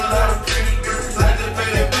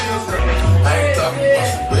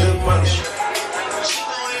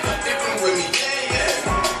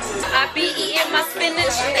 I be eating my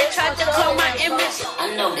spinach. They tried to clone my image.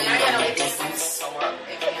 I know they got distance.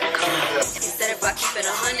 He said if I keep it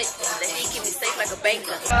 100, then he keep me safe like a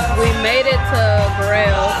banker. We made it to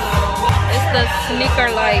Grail. It's the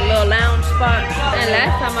sneaker like little lounge spot. And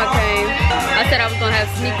last time I came, I said I was gonna have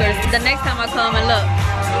sneakers. The next time I come and look.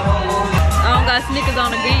 I don't got sneakers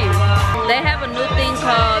on again. They have a new thing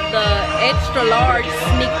called the extra large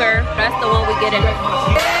sneaker. That's the one we get in.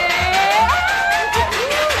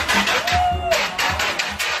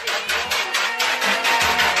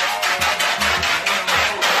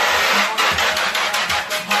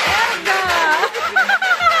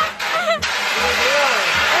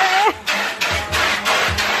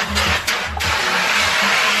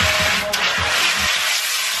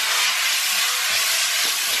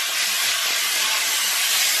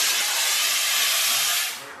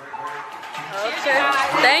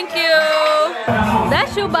 Thank you.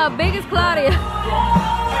 That shoe about big as Claudia.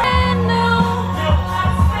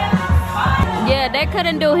 Yeah, they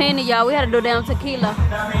couldn't do Henny, y'all. We had to do damn tequila.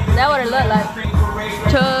 That what it looked like.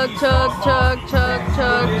 Chug, chug, chug, chug,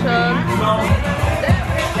 chug, chug.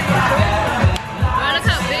 Oh, look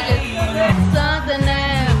how big it is. Something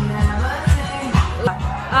there.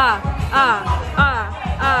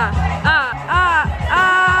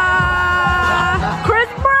 Chris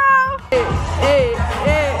Brown. Hey.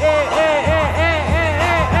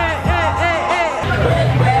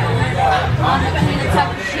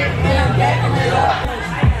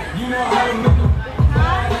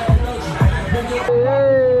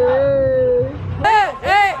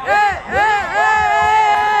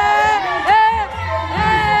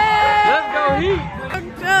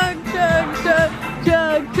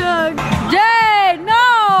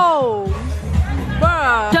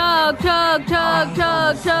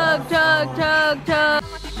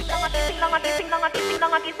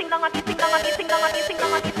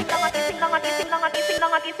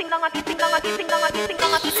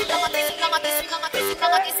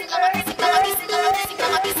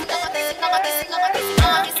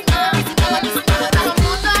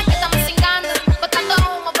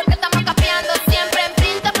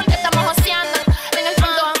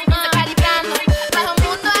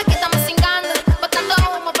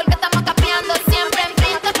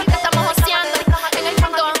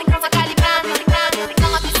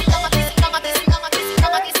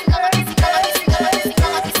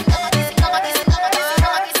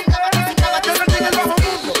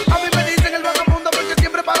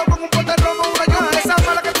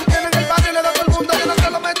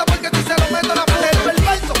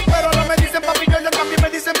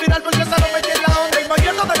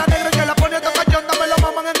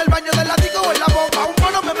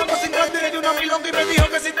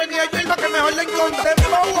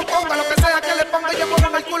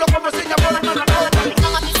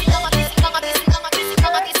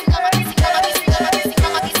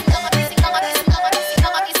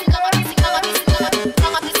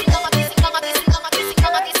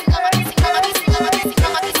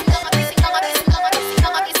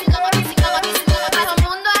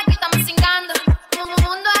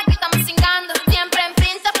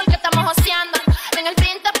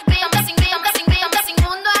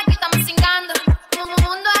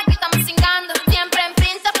 Siempre en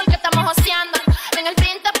pinta porque estamos joseando.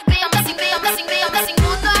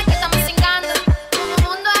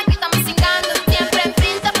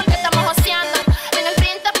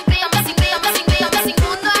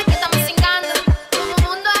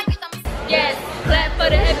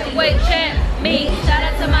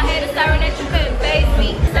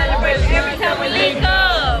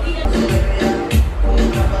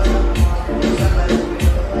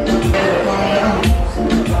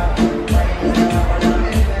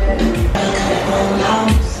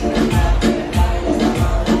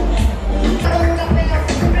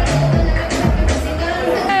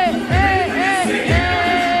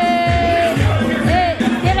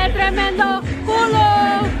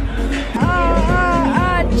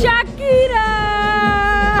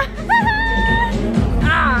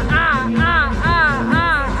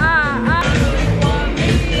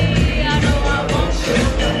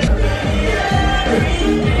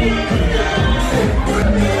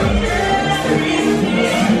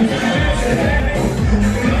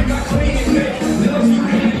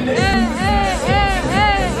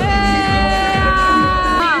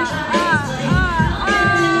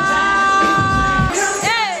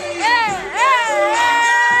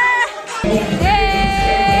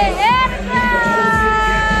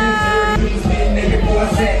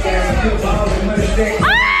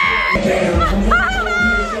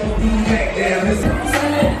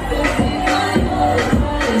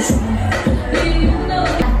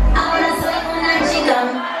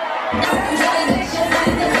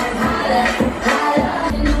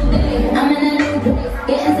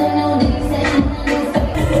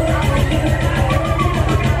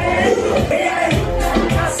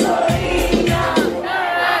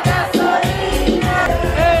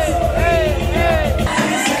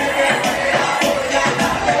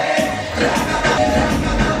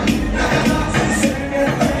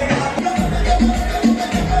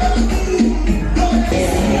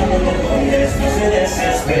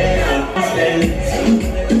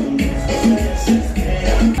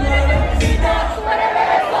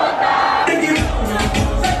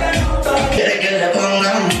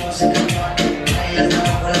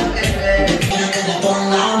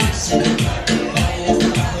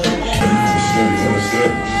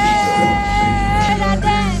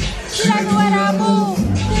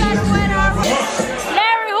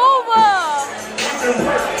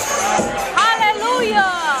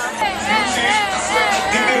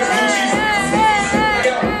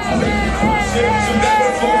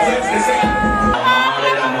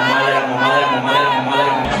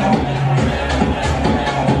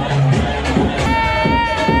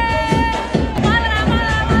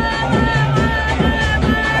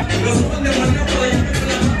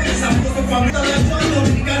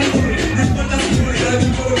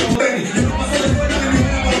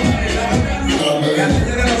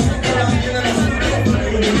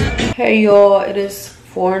 Hey y'all, it is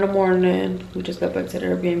 4 in the morning. We just got back to the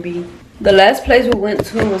Airbnb. The last place we went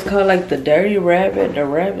to was called like the Dirty Rabbit, the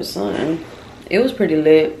Rabbit something. It was pretty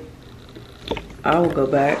lit. I will go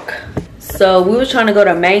back. So we was trying to go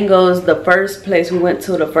to Mango's, the first place we went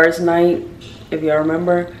to the first night, if y'all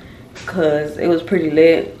remember, because it was pretty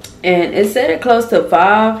lit. And it said it closed to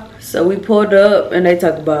 5, so we pulled up and they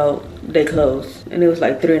talked about they closed, and it was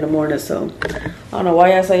like 3 in the morning. So I don't know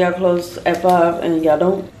why y'all say y'all close at 5 and y'all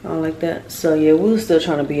don't. I don't like that. So yeah, we was still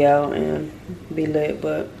trying to be out and be lit,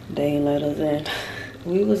 but they ain't let us in.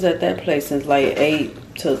 We was at that place since like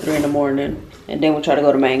 8 till 3 in the morning, and then we tried to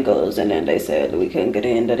go to Mango's, and then they said that we couldn't get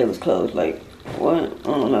in, that it was closed. Like what? I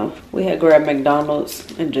don't know. We had grabbed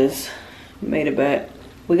McDonald's and just made it back.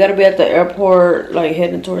 We gotta be at the airport, like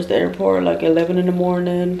heading towards the airport, like 11 in the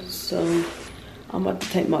morning. So I'm about to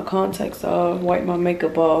take my contacts off, wipe my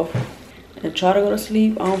makeup off, and try to go to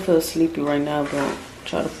sleep. I don't feel sleepy right now, but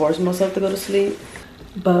try to force myself to go to sleep.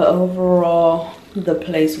 But overall, the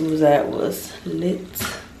place we was at was lit.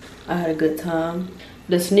 I had a good time.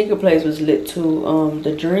 The sneaker place was lit too.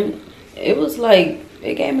 The drink, it was like,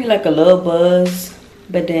 it gave me like a little buzz.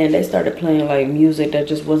 But then they started playing like music that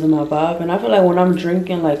just wasn't my vibe. And I feel like when I'm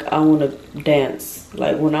drinking, like I want to dance.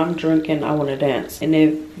 Like when I'm drinking, I want to dance. And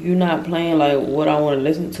if you're not playing like what I want to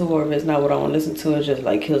listen to, or if it's not what I want to listen to, it just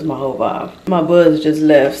like kills my whole vibe. My buzz just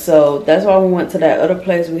left. So that's why we went to that other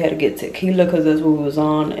place. We had to get tequila because that's what we was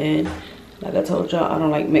on. And like I told y'all, I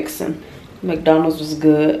don't like mixing. McDonald's was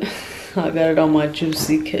good. I got it on my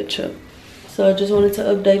juicy ketchup. So I just wanted to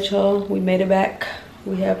update y'all. We made it back.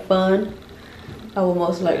 We had fun. I will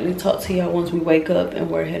most likely talk to y'all once we wake up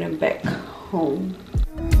and we're heading back home.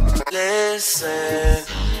 Listen,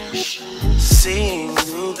 seeing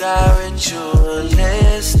you got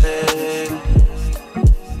ritualistic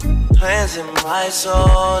plans in my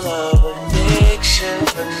soul of addiction,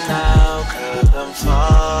 but now 'cause I'm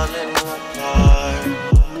falling apart.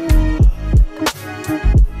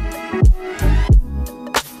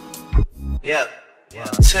 Yep,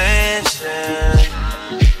 tension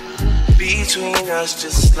between us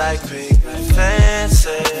just like big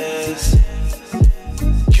fences.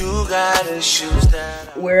 You got issues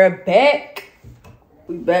that we're back.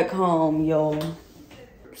 We back home, y'all.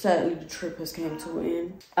 Sadly, the trip has came to an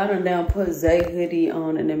end. I done put Zay hoodie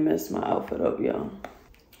on and then messed my outfit up, y'all.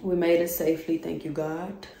 We made it safely, thank you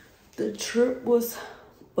God. The trip was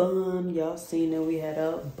fun. Y'all seen that we had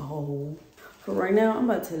a ball. For right now, I'm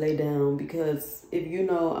about to lay down because if you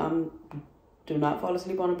know, do not fall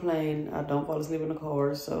asleep on a plane. I don't fall asleep in the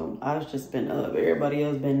car, so I've just been up. Everybody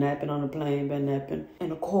else been napping on the plane, been napping in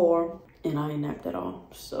the car, and I ain't napped at all.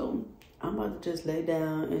 So I'm about to just lay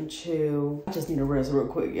down and chill. I just need to rest real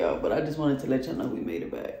quick, y'all, but I just wanted to let y'all know we made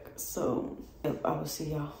it back. So I will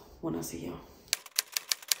see y'all when I see y'all.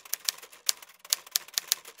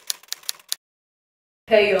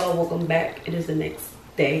 Hey y'all, welcome back. It is the next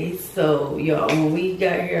day. So y'all, when we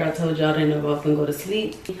got here, I told y'all I didn't know if I was gonna go to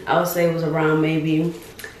sleep. I would say it was around maybe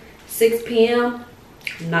 6 p.m.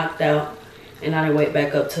 knocked out, and I didn't wake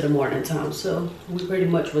back up to the morning time. So we pretty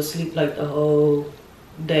much was asleep like the whole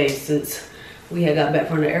day since we had got back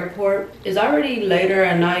from the airport. It's already later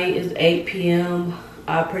at night. It's 8 p.m.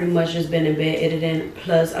 I pretty much just been in bed editing,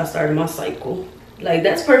 plus I started my cycle. Like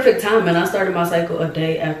that's perfect timing. I started my cycle a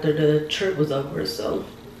day after the trip was over, so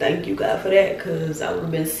thank you God for that, because I would have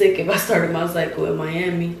been sick if I started my cycle in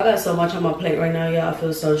Miami. I got so much on my plate right now, y'all. I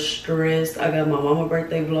feel so stressed. I got my mama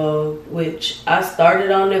birthday vlog, which I started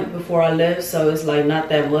on it before I left, so it's like not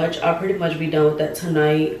that much. I'll pretty much be done with that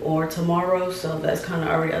tonight or tomorrow, so that's kind of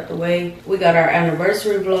already out the way. We got our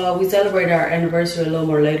anniversary vlog. We celebrated our anniversary a little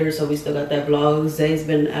more later, so we still got that vlog. Zay's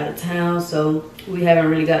been out of town, so we haven't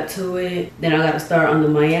really got to it. Then I got to start on the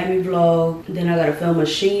Miami vlog. Then I got to film a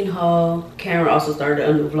Shein haul. Karen also started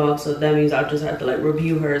a new vlog, so that means I just have to like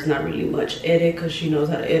review her. It's not really much edit because she knows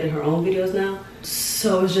how to edit her own videos now.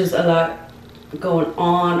 So it's just a lot going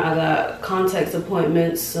on. I got contacts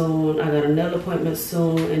appointments soon. I got a nail appointment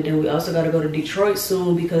soon, and then we also got to go to Detroit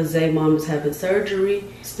soon because Zay mom is having surgery.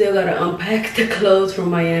 Still got to unpack the clothes from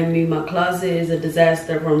Miami. My closet is a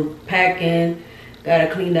disaster from packing. Got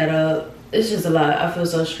to clean that up. It's just a lot. I feel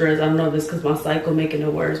so stressed. I don't know if it's because my cycle making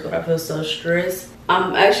it worse, but I feel so stressed.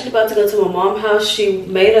 I'm actually about to go to my mom's house. She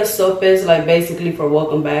made us sopes like basically for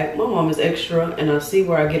welcome back. My mom is extra and I see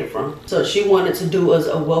where I get it from. So she wanted to do us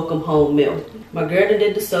a welcome home meal. My girl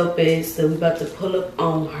did the sopes, so we about to pull up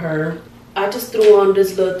on her. I just threw on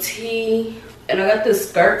this little tee, and I got this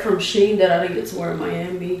skirt from Shein that I didn't get to wear in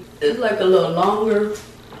Miami. It's like a little longer.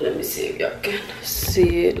 Let me see if y'all can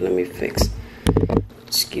see it. Let me fix.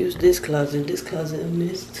 Excuse this closet. This closet a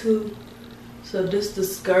mess too. So this the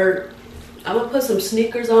skirt. I'm gonna put some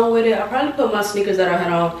sneakers on with it. I'll probably put my sneakers that I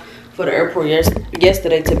had on for the airport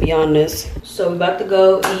yesterday, to be honest. So we about to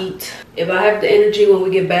go eat. If I have the energy when we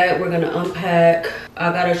get back, we're gonna unpack.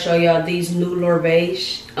 I gotta show y'all these new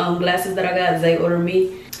Lorbeige glasses that I got. Zay ordered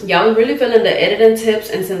me. Y'all was really feeling the editing tips,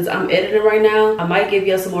 and since I'm editing right now, I might give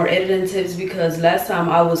y'all some more editing tips, because last time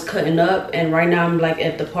I was cutting up, and right now I'm like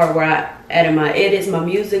at the part where I added my edits, my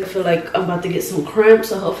music. I feel like I'm about to get some cramps,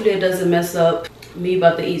 so hopefully it doesn't mess up me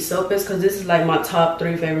about to eat sopes, because this is like my top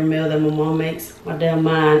 3 favorite meal that my mom makes. My damn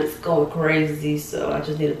mind is going crazy, so I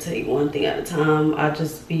just need to take one thing at a time. I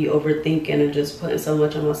just be overthinking and just putting so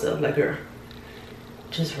much on myself. Like, girl,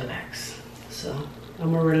 just relax. So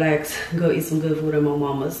I'm gonna relax, go eat some good food at my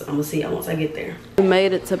mama's. I'm gonna see y'all once I get there. We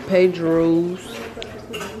made it to Pedro's.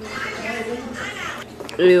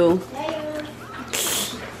 Ew.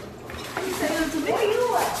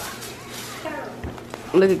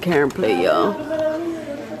 Look at Karen play, y'all.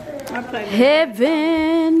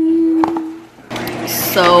 Heaven.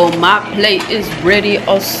 So my plate is ready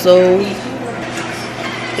also.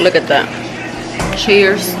 Look at that.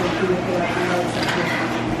 Cheers.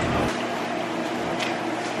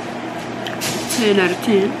 Ten out of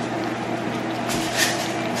 10.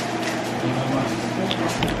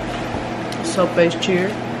 Soap-based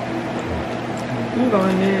cheers. I'm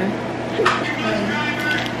going there.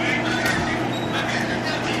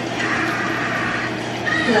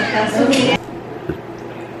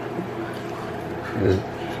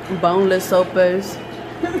 Boneless sopes.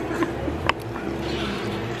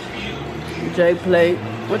 J plate.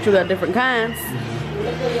 What you got? Different kinds.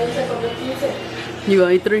 You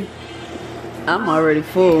gonna eat 3? I'm already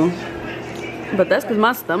full, but that's because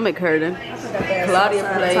my stomach hurting. Claudia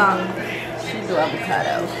plate. She do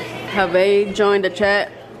avocado. Have they joined the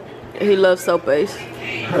chat? He loves sopes.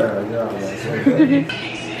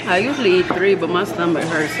 I usually eat 3, but my stomach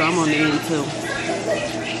hurts, so I'm only eating 2.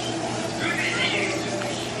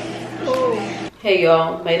 Hey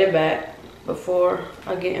y'all, made it back before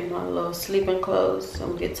I get in my little sleeping clothes. So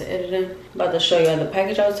I'm gonna get to editing. About to show y'all the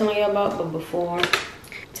package I was telling y'all about, but before,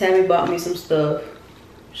 Tammy bought me some stuff.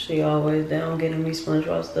 She always down getting me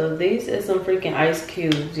SpongeBob stuff. These is some freaking ice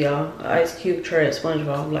cubes, y'all. Ice cube tray at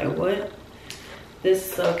SpongeBob. I'm like, what? This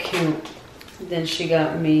is so cute. Then she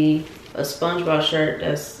got me a SpongeBob shirt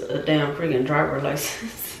that's a damn freaking driver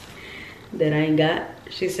license that I ain't got.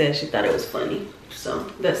 She said she thought it was funny, so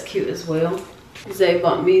that's cute as well. Zay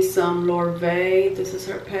bought me some Lorbeige. This is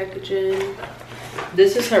her packaging.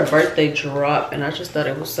 This is her birthday drop, and I just thought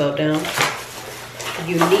it was so damn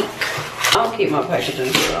unique. I'll keep my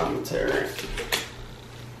packaging so I'm gonna tear it.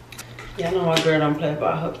 Y'all know my girl don't play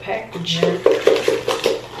about her packaging.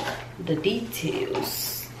 The details.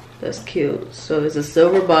 That's cute. So it's a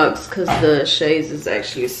silver box because the shades is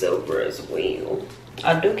actually silver as well.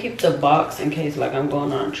 I do keep the box in case like I'm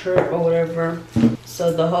going on a trip or whatever.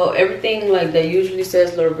 So the whole, everything like that usually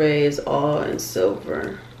says Lorbeige is all in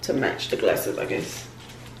silver to match the glasses, I guess.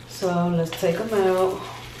 So let's take them out.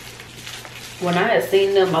 When I had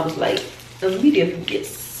seen them, I was like, immediately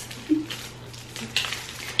yes. And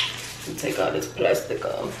take all this plastic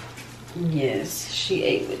off. Yes, she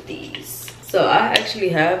ate with these. So I actually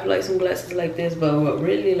have like some glasses like this, but what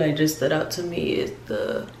really like just stood out to me is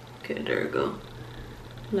the, okay, there we go.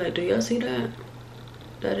 Like, do y'all see that?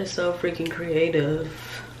 That is so freaking creative.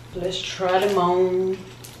 Let's try them on.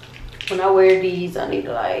 When I wear these, I need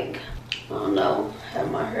to like, I don't know,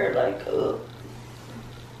 have my hair like up.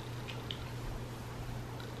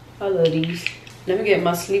 I love these. Let me get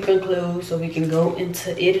my sleeping clothes so we can go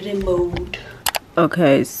into editing mode.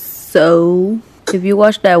 Okay, so if you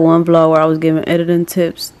watched that one vlog where I was giving editing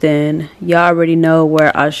tips, then y'all already know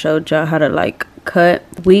where I showed y'all how to like cut.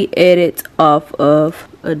 We edit off of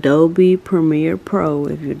Adobe Premiere Pro,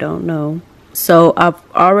 if you don't know. So I've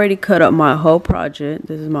already cut up my whole project.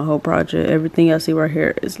 This is my whole project. Everything y'all see right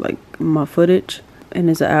here is like my footage, and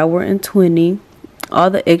it's 1 hour and 20.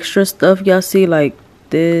 All the extra stuff y'all see like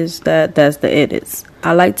this, that's the edits.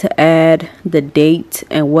 I like to add the date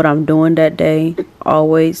and what I'm doing that day,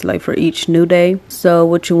 always, like for each new day. So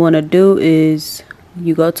what you want to do is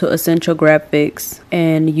you go to Essential Graphics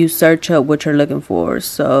and you search up what you're looking for.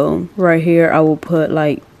 So right here I will put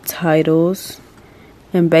like titles,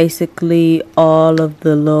 and basically all of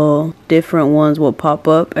the little different ones will pop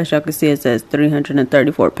up. As y'all can see, it says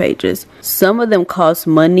 334 pages. Some of them cost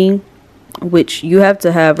money, which you have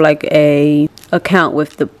to have like a account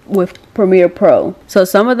with Premiere Pro. So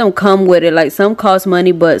some of them come with it, like some cost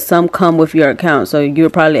money, but some come with your account, so you're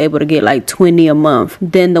probably able to get like 20 a month.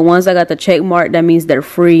 Then the ones that got the check mark, that means they're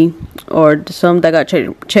free, or some that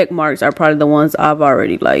got check marks are probably the ones I've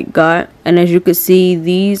already like got. And as you can see,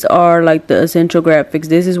 these are like the essential graphics.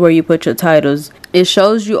 This is where you put your titles. It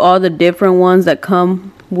shows you all the different ones that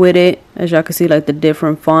come with it, as y'all can see, like the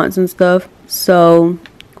different fonts and stuff. So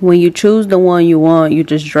when you choose the one you want, you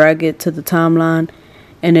just drag it to the timeline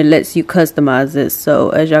and it lets you customize it. So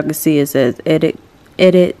as y'all can see, it says edit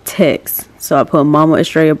text. So I put Mama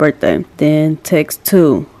Estrella birthday, then text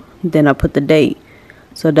 2, then I put the date.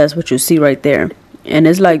 So that's what you see right there. And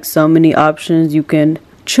it's like so many options you can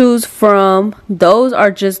choose from. Those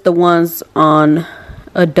are just the ones on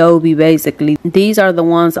Adobe basically. These are the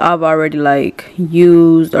ones I've already like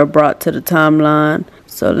used or brought to the timeline.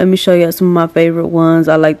 So let me show you some of my favorite ones.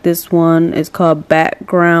 I like this one. It's called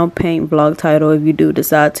Background Paint Vlog Title. If you do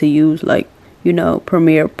decide to use like, you know,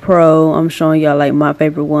 Premiere Pro, I'm showing y'all like my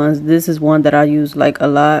favorite ones. This is one that I use like a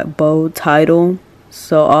lot, bold title.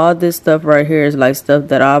 So all this stuff right here is like stuff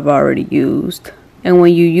that I've already used. And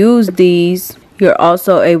when you use these, you're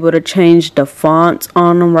also able to change the fonts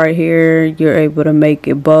on them right here. You're able to make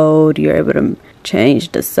it bold. You're able to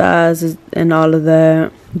change the sizes and all of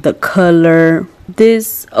that. The color.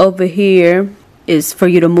 This over here is for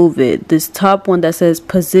you to move it. This top one that says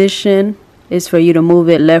position is for you to move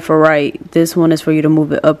it left or right. This one is for you to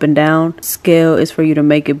move it up and down. Scale is for you to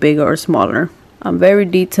make it bigger or smaller. I'm very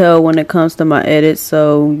detailed when it comes to my edits,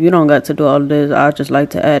 so you don't got to do all of this. I just like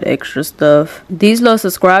to add extra stuff. These little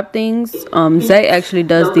subscribe things, Zay actually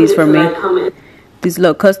does these for me. These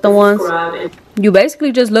little custom ones. You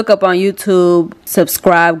basically just look up on YouTube,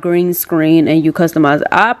 subscribe, green screen, and you customize.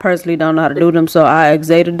 I personally don't know how to do them, so I ask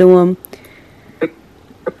Zay to do them.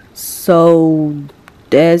 So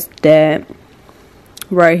that's that.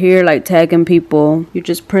 Right here, like tagging people, you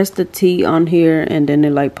just press the T on here and then it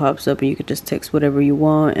like pops up and you can just text whatever you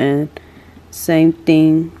want. And same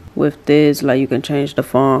thing with this, like you can change the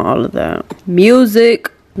font, all of that.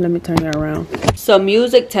 Music, let me turn that around. So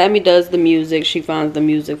music, Tammy does the music. She finds the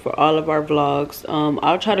music for all of our vlogs.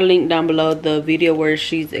 I'll try to link down below the video where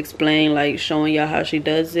she's explaining, like showing y'all how she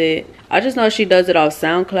does it. I just know she does it off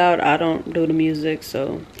SoundCloud. I don't do the music,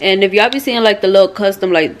 so. And if y'all be seeing like the little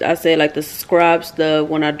custom, like I said, like the subscribes,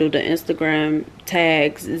 when I do the Instagram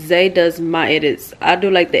tags, Zay does my edits. I do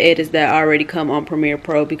like the edits that already come on Premiere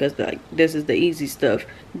Pro because like this is the easy stuff.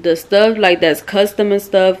 The stuff like that's custom and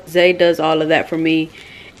stuff, Zay does all of that for me.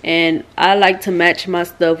 And I like to match my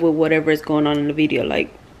stuff with whatever is going on in the video.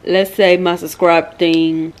 Like, let's say my subscribe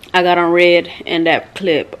thing, I got on red in that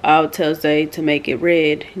clip. I'll tell Zay to make it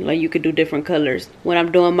red. Like, you could do different colors. When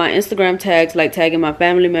I'm doing my Instagram tags, like tagging my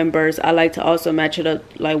family members, I like to also match it up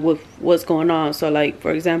like with what's going on. So like, for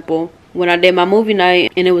example, when I did my movie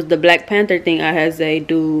night and it was the Black Panther thing, I had Zay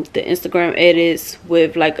do the Instagram edits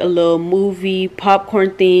with like a little movie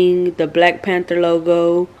popcorn thing, the Black Panther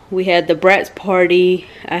logo. We had the Bratz party.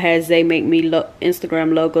 I had Zay make me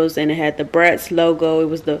Instagram logos and it had the Bratz logo. It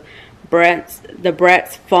was the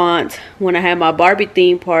Bratz font. When I had my Barbie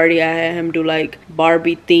theme party, I had him do like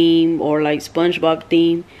Barbie theme or like SpongeBob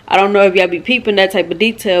theme. I don't know if y'all be peeping that type of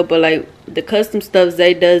detail, but like the custom stuff,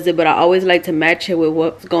 Zay does it, but I always like to match it with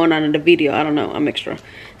what's going on in the video. I don't know, I'm extra.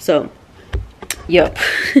 So yep.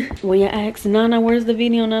 When you ask Nana where's the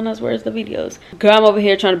video, Nana's where's the videos, girl, I'm over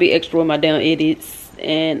here trying to be extra with my damn edits.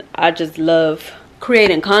 And I just love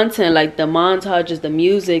creating content, like the montages, the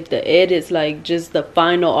music, the edits, like just the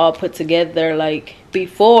final all put together. Like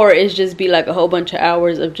before, it's just be like a whole bunch of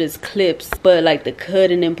hours of just clips, but like the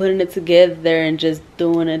cutting and putting it together and just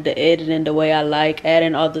doing it, the editing the way I like,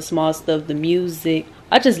 adding all the small stuff, the music.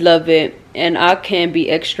 I just love it, and I can be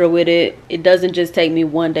extra with it. It doesn't just take me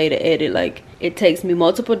one day to edit. Like it takes me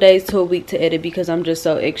multiple days to a week to edit because I'm just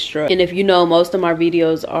so extra. And if you know, most of my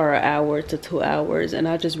videos are an hour to 2 hours, and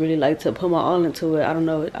I just really like to put my all into it. I don't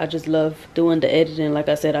know, I just love doing the editing. Like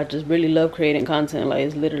I said, I just really love creating content. Like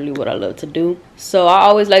it's literally what I love to do. So I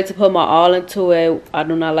always like to put my all into it. I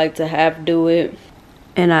do not like to half do it.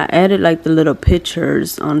 And I added like the little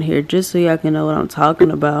pictures on here just so y'all can know what I'm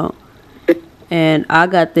talking about. And I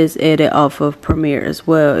got this edit off of Premiere as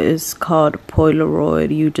well. It's called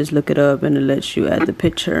Polaroid. You just look it up and it lets you add the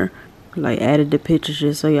picture. Like added the pictures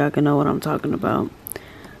just so y'all can know what I'm talking about.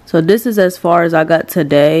 So this is as far as I got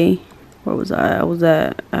today. Where was I? I was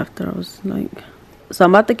at after I was like. So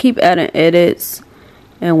I'm about to keep adding edits.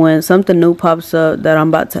 And when something new pops up that I'm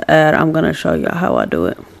about to add, I'm going to show y'all how I do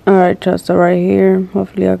it. Alright y'all, so right here,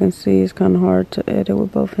 hopefully y'all can see it's kind of hard to edit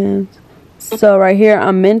with both hands. So right here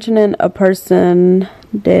I'm mentioning a person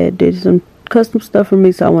that did some custom stuff for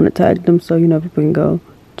me, so I want to tag them so you know people can go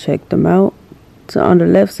check them out. So on the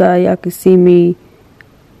left side y'all can see me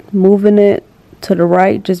moving it to the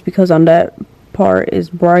right just because on that part is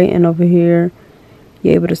bright, and over here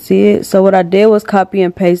you're able to see it. So what I did was copy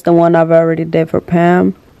and paste the one I've already did for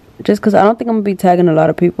Pam, just because I don't think I'm gonna be tagging a lot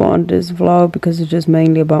of people on this vlog because it's just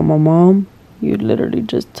mainly about my mom. You literally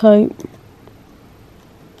just type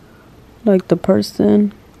like the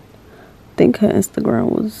person, I think her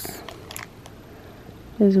Instagram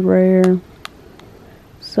is rare,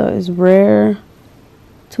 so it's rare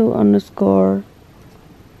 2_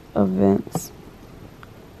 events.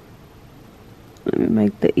 Let me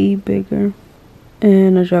make the E bigger,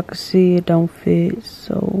 and as y'all can see it don't fit,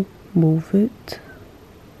 so move it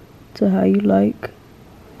to how you like.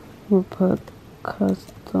 We'll put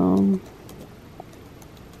custom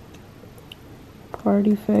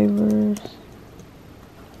party favors.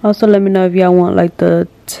 Also let me know if y'all want like the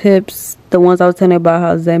tips, the ones I was telling you about,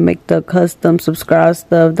 how they make the custom subscribe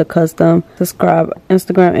stuff, the custom subscribe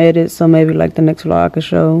Instagram edits. So maybe like the next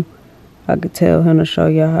vlog I could tell him to show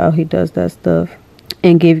y'all how he does that stuff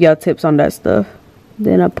and give y'all tips on that stuff.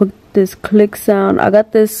 Then I put this click sound. I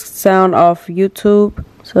got this sound off YouTube,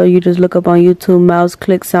 so you just look up on YouTube mouse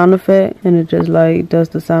click sound effect, and it just like does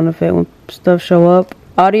the sound effect when stuff show up.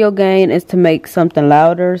 Audio gain is to make something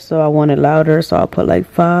louder, so I want it louder, so I'll put like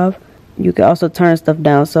 5. You can also turn stuff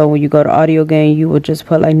down, so when you go to audio gain you would just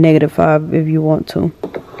put like -5 if you want to.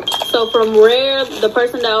 So from rare, the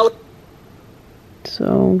person that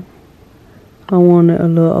so I want it a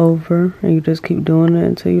little over, and you just keep doing it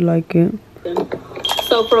until you like it.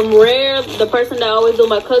 So from rare, the person that always do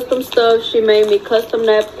my custom stuff, she made me custom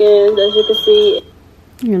napkins, as you can see.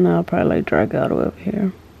 And I'll probably like drag out over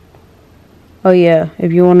here. Oh yeah,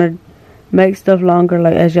 if you want to make stuff longer,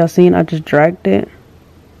 like as y'all seen, I just dragged it.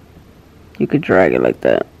 You could drag it like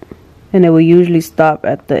that, and it will usually stop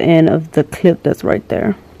at the end of the clip that's right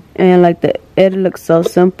there. And like the edit looks so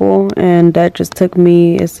simple, and that just took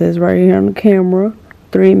me, it says right here on the camera,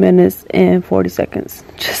 3 minutes and 40 seconds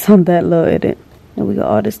just on that little edit, and we got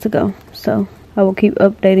all this to go. So I will keep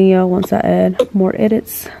updating y'all once I add more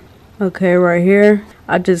edits. Okay, right here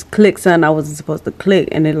I just clicked something I wasn't supposed to click,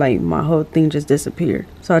 and then like my whole thing just disappeared.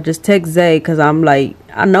 So I just text Zay because I'm like,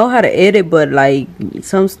 I know how to edit, but like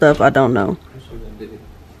some stuff I don't know.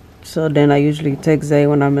 So then I usually text Zay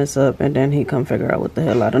when I mess up, and then he come figure out what the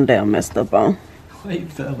hell I done damn messed up on. Why you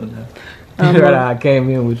telling that? I came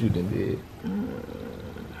in what you done did.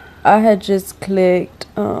 I had just clicked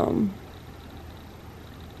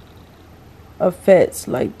effects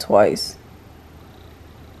like twice.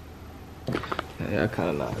 Yeah, I kind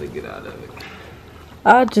of know how to get out of it.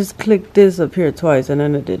 I just clicked this up here twice, and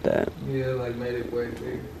then it did that. Yeah, like made it way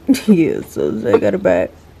bigger. Yeah, so Zay got it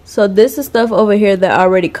back. So this is stuff over here that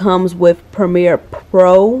already comes with Premiere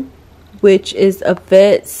Pro, which is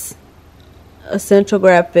effects, essential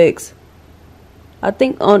graphics. I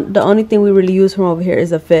think the only thing we really use from over here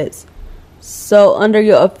is effects. So under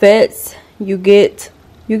your effects, you get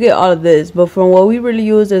all of this, but from what we really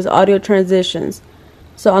use is audio transitions.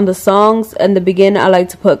 So on the songs in the beginning, I like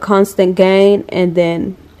to put constant gain and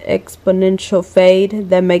then exponential fade.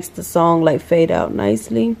 That makes the song like fade out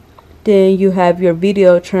nicely. Then you have your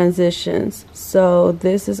video transitions. So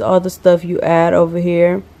this is all the stuff you add over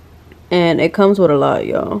here, and it comes with a lot,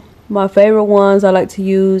 y'all. My favorite ones I like to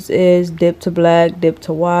use is dip to black, dip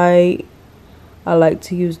to white. I like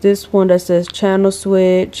to use this one that says channel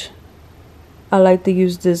switch. I like to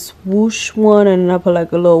use this whoosh one, and I put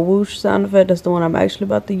like a little whoosh sound effect. That's the one I'm actually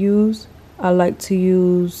about to use. I like to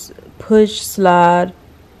use push, slide.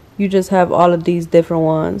 You just have all of these different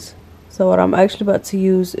ones. So what I'm actually about to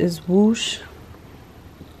use is whoosh,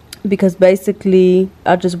 because basically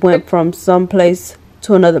I just went from some place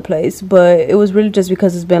to another place, but it was really just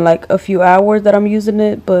because it's been like a few hours that I'm using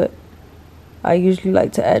it. But I usually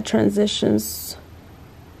like to add transitions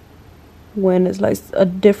when it's like a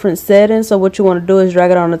different setting. So what you want to do is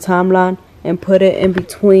drag it on the timeline and put it in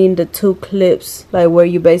between the two clips, like where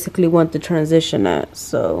you basically want the transition at.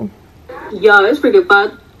 So yeah, it's pretty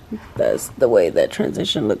fun. That's the way that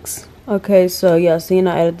transition looks. Okay, so yeah, seeing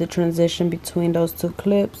I added the transition between those two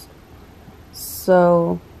clips.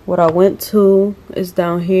 So what I went to is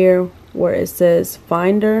down here where it says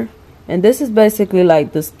Finder, and this is basically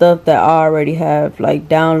like the stuff that I already have like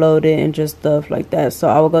downloaded and just stuff like that. So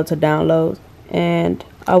I will go to downloads and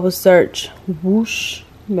I will search whoosh,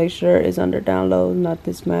 make sure it's under download, not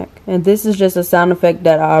this Mac. And this is just a sound effect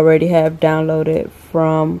that I already have downloaded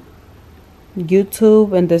from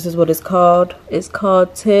YouTube, and this is what it's called. It's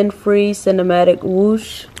called 10 Free Cinematic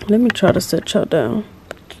Whoosh. Let me try to sit y'all down.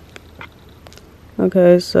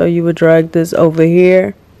 Okay, so you would drag this over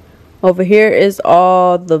here. Over here is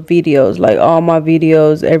all the videos, like all my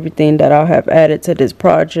videos, everything that I have added to this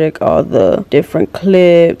project, all the different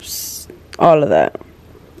clips, all of that.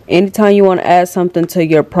 Anytime you want to add something to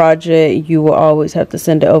your project, you will always have to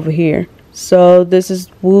send it over here. So this is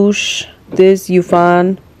Whoosh. This, you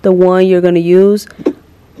find the one you're going to use.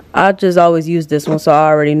 I just always use this one, so I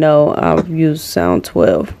already know I've used Sound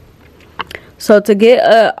 12. So to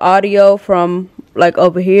get audio from like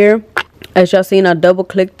over here, as y'all seen, I double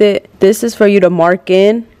clicked it. This is for you to mark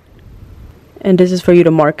in, and this is for you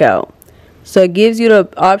to mark out. So it gives you the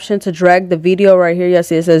option to drag the video right here. Y'all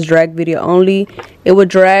see it says drag video only. It would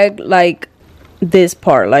drag like this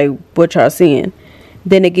part, like what y'all seeing.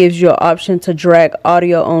 Then it gives you an option to drag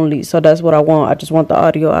audio only. So that's what I want. I just want the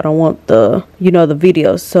audio. I don't want the, you know, the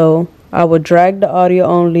video. So I would drag the audio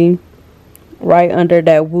only right under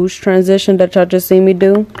that whoosh transition that y'all just seen me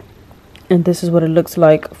do. And this is what it looks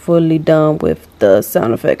like fully done with the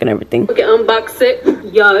sound effect and everything. Okay, unbox it.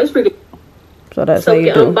 Yeah, it's pretty. So that's how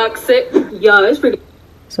you do. Unbox it. Yeah, it's pretty.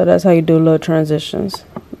 So that's how you do little transitions.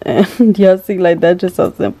 And y'all see, like, that's just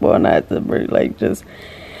so simple, and I had to really, like, just,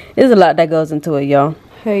 there's a lot that goes into it, y'all.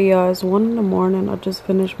 Hey y'all, it's 1 in the morning. I just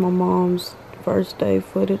finished my mom's first day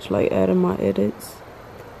footage, like adding my edits.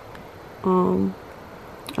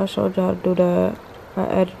 I showed y'all how to do that. I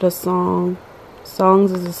added a song.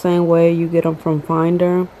 Songs is the same way. You get them from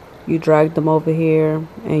Finder. You drag them over here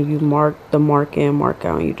and you mark the mark in, mark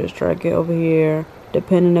out, and you just drag it over here.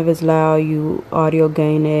 Depending if it's loud, you audio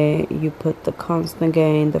gain it. You put the constant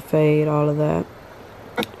gain, the fade, all of that.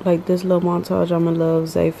 Like this little montage, I'm in love.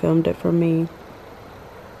 Zay filmed it for me,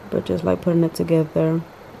 but just like putting it together.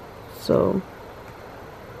 So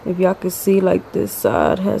if y'all can see, like this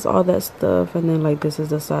side has all that stuff, and then like this is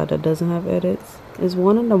the side that doesn't have edits. It's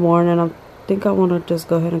 1 in the morning. I think I want to just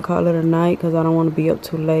go ahead and call it a night because I don't want to be up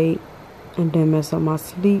too late and then mess up my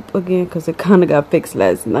sleep again, because it kind of got fixed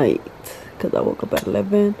last night because I woke up at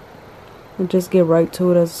 11. And just get right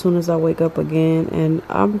to it as soon as I wake up again. And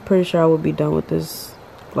I'm pretty sure I will be done with this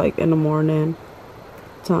like in the morning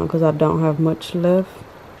time because I don't have much left.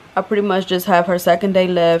 I pretty much just have her second day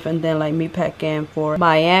left, and then like me pack in for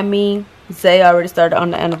Miami. Zay already started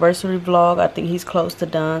on the anniversary vlog. I think he's close to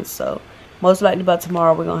done, so most likely by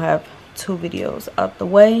tomorrow we're gonna have 2 videos out the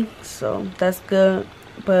way, so that's good.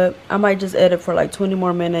 But I might just edit for like 20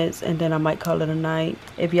 more minutes and then I might call it a night.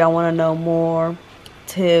 If y'all want to know more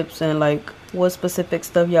tips and like what specific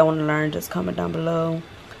stuff y'all want to learn, just comment down below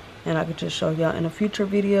and I could just show y'all in a future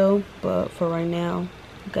video. But for right now,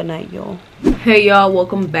 good night, y'all. Hey y'all,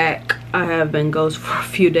 welcome back. I have been ghost for a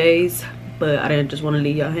few days, but I didn't just want to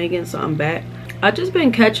leave y'all hanging, so I'm back. I just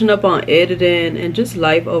been catching up on editing and just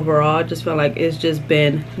life overall. I just feel like it's just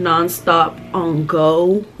been non-stop on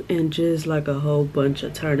go and just like a whole bunch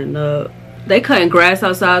of turning up. They cutting grass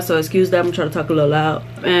outside, so excuse that, I'm trying to talk a little loud.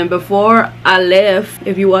 And before I left,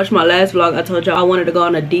 if you watched my last vlog, I told y'all I wanted to go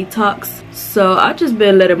on a detox. So I just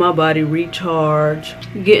been letting my body recharge,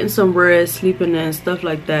 getting some rest, sleeping and stuff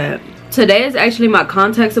like that. Today is actually my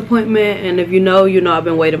contacts appointment, and if you know, you know I've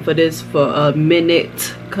been waiting for this for a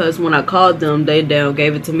minute, because when I called them, they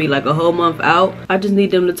gave it to me like a whole month out. I just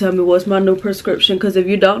need them to tell me what's my new prescription, because if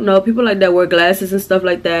you don't know, people like that wear glasses and stuff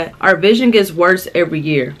like that. Our vision gets worse every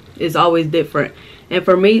year. It's always different. And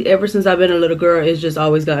for me, ever since I've been a little girl, it's just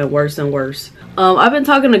always gotten worse and worse. I've been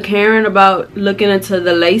talking to Karen about looking into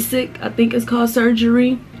the LASIK, I think it's called,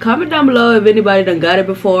 surgery. Comment down below if anybody done got it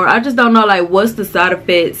before. I just don't know like what's the side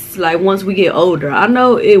effects like once we get older. I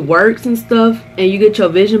know it works and stuff and you get your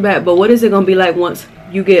vision back, but what is it gonna be like once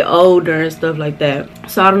you get older and stuff like that?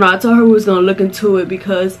 So I don't know. I told her we was gonna look into it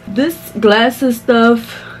because this glasses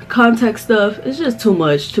stuff, contact stuff, it's just too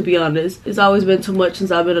much, to be honest. It's always been too much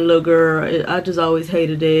since I've been a little girl. I just always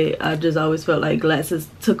hated it. I just always felt like glasses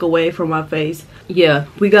took away from my face. Yeah,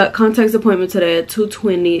 we got contacts appointment today at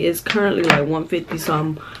 2:20. It's currently like 1:50, so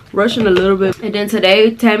I'm rushing a little bit. And then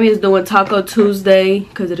today Tammy is doing Taco Tuesday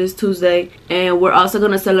because it is Tuesday, and we're also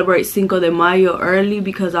gonna celebrate Cinco de Mayo early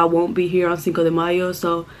because I won't be here on Cinco de Mayo.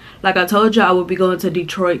 So like I told you, I will be going to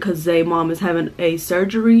Detroit because Zay's mom is having a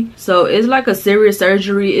surgery. So it's like a serious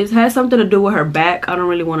surgery. It has something to do with her back. I don't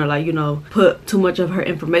really want to like, you know, put too much of her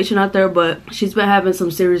information out there, but she's been having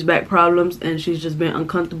some serious back problems and she's just been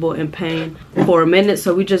uncomfortable in pain for a minute.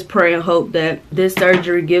 So we just pray and hope that this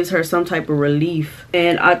surgery gives her some type of relief.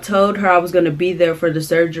 And I told her I was going to be there for the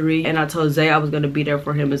surgery, and I told Zay I was going to be there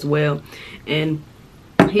for him as well. And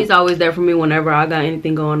he's always there for me whenever I got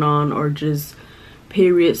anything going on or just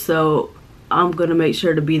period. So I'm gonna make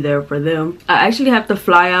sure to be there for them. I actually have to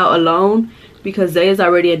fly out alone because Zay is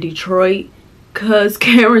already in Detroit, because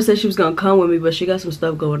Cameron said she was gonna come with me, but she got some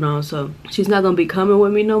stuff going on, so she's not gonna be coming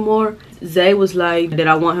with me no more. Zay was like that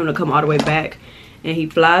I want him to come all the way back and he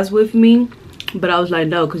flies with me, but I was like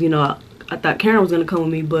no, because you know I thought Karen was gonna come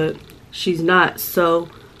with me, but she's not. So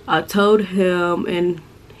I told him and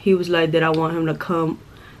he was like that I want him to come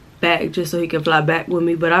back just so he can fly back with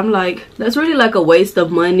me, but I'm like, that's really like a waste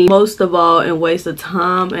of money most of all, and waste of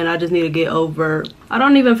time, and I just need to get over. I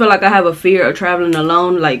don't even feel like I have a fear of traveling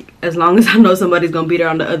alone, like as long as I know somebody's gonna be there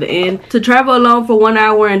on the other end. To travel alone for 1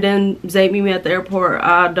 hour and then Zay meet me at the airport,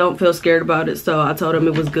 I don't feel scared about it. So I told him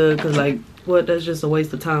it was good, because like what, that's just a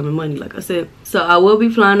waste of time and money, like I said. So I will be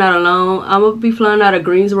flying out alone. I'm gonna be flying out of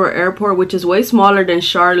Greensboro Airport, which is way smaller than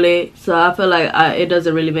Charlotte, so I feel like it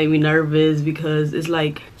doesn't really make me nervous because it's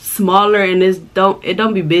like smaller and it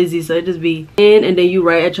don't be busy, so it just be in and then you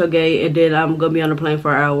right at your gate, and then I'm gonna be on the plane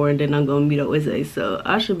for an hour and then I'm gonna meet up with Zay, so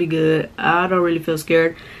I should be good. I don't really feel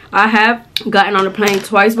scared. I have gotten on the plane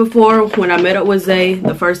twice before, when I met up with Zay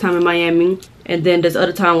the first time in Miami, and then this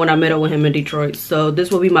other time when I met up with him in Detroit. So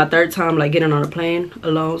this will be my third time like getting on a plane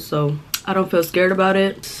alone, so I don't feel scared about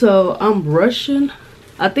it. So I'm rushing.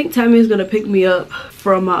 I think Tammy is gonna pick me up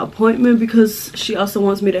from my appointment because she also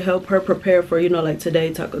wants me to help her prepare for, you know, like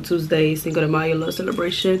today, Taco Tuesday, Cinco de Mayo little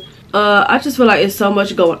celebration. I just feel like it's so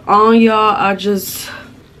much going on, y'all. I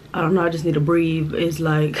don't know, I just need to breathe. It's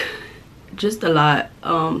like just a lot.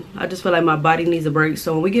 I just feel like my body needs a break.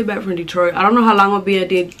 So when we get back from Detroit, I don't know how long I'll be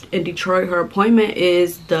in Detroit. Her appointment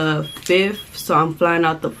is the 5th, so I'm flying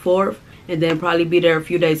out the 4th, and then probably be there a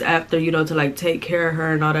few days after, you know, to like take care of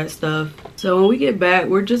her and all that stuff. So when we get back,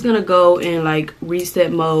 we're just gonna go in like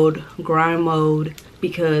reset mode, grind mode,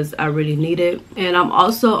 because I really need it. And I'm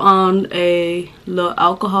also on a little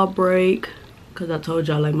alcohol break because I told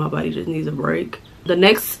y'all like my body just needs a break. The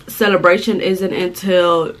next celebration isn't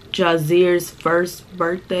until Jazir's first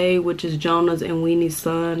birthday, which is Jonah's and Weenie's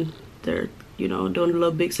son. They're, you know, doing a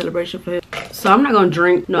little big celebration for him. So I'm not gonna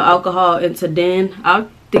drink no alcohol until then. I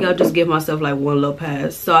think I'll just give myself like one little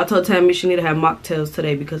pass. So I told Tammy she need to have mocktails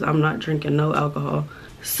today because I'm not drinking no alcohol.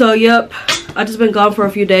 So yep, I just been gone for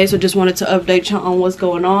a few days, so just wanted to update y'all on what's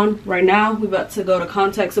going on. Right now we about to go to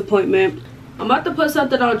contacts appointment. I'm about to put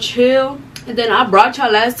something on chill. And then I brought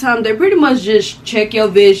y'all last time, they pretty much just check your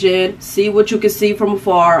vision, see what you can see from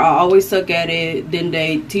afar. I always suck at it. Then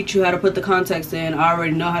they teach you how to put the contacts in. I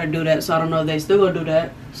already know how to do that, so I don't know if they still gonna do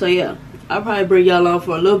that. So yeah, I'll probably bring y'all on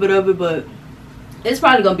for a little bit of it, but it's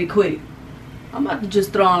probably gonna be quick. I'm about to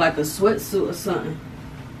just throw on like a sweatsuit or something.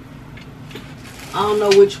 I don't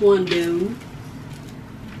know which one, dude.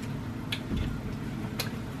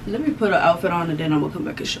 Let me put an outfit on and then I'm gonna come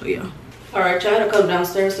back and show y'all. Alright, y'all, I had to come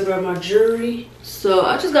downstairs to grab my jewelry. So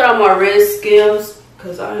I just got on my red Skims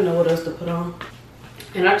because I didn't know what else to put on.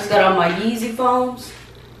 And I just got on my Yeezy foams.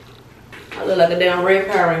 I look like a damn red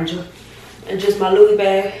Power Ranger. And just my Louis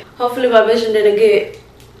bag. Hopefully my vision didn't get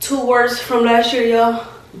too worse from last year, y'all.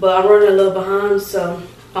 But I'm running a little behind, so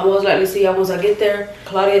I'll most likely see y'all once I get there.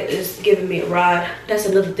 Claudia is giving me a ride. That's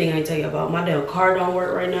another thing I ain't tell you about. My damn car don't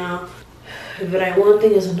work right now. If it ain't one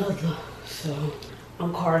thing, it's another. So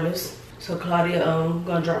I'm carless. So Claudia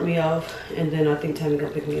gonna drop me off, and then I think Tammy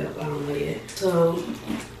gonna pick me up. I don't know yet. So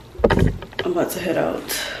I'm about to head out.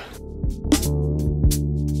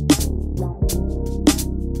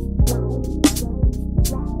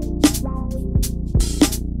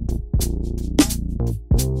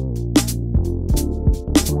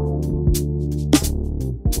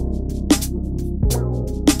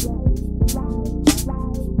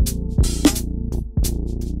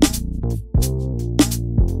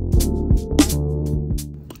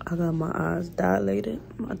 I got my eyes dilated.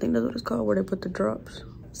 I think that's what it's called, where they put the drops.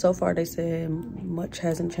 So far they said much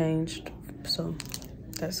hasn't changed, so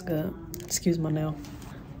that's good. Excuse my nail.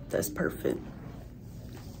 That's perfect.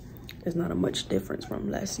 There's not a much difference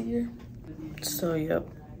from last year. So yep,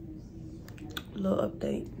 little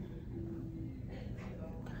update.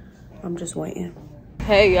 I'm just waiting.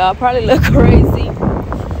 Hey y'all, probably look crazy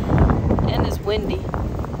and it's windy.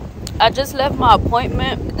 I just left my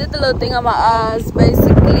appointment. Did the little thing on my eyes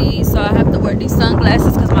basically, so I have to wear these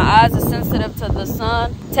sunglasses because my eyes are sensitive to the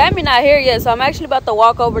sun. Tammy not here yet, so I'm actually about to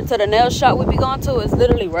walk over to the nail shop we be going to. It's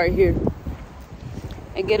literally right here,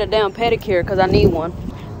 and get a damn pedicure because I need one.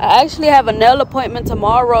 I actually have a nail appointment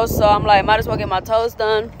tomorrow, so I'm like, might as well get my toes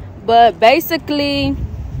done. But basically,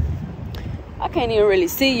 I can't even really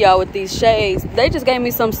see y'all with these shades. They just gave me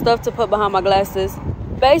some stuff to put behind my glasses.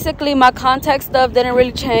 Basically, my contact stuff didn't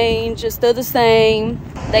really change. It's still the same.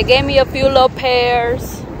 They gave me a few little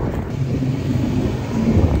pairs.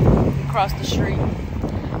 across the street.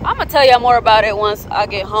 I'm gonna tell y'all more about it once I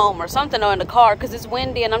get home or something, or in the car, because it's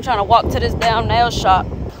windy and I'm trying to walk to this damn nail shop.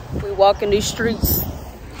 We walking these streets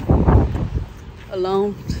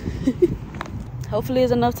alone. Hopefully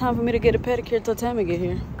it's enough time for me to get a pedicure till Tammy get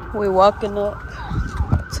here. We walking up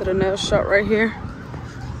to the nail shop right here.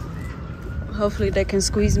 Hopefully they can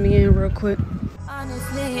squeeze me in real quick.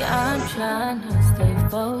 Honestly, I'm trying to stay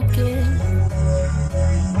focused.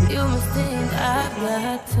 You must think I've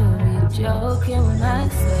got to be joking when I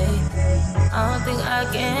say I don't think I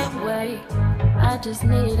can wait. I just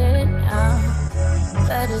need it now.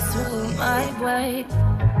 Let it swing my way.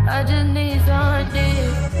 I just need some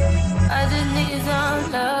dick. I just need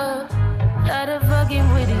some love. Tired of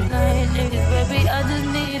fucking with these lame niggas, baby. I just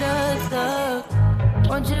need a thug.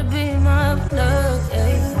 Won't you be my plug,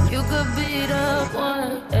 ayy? You could be the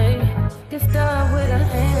one, ayy. Get started with a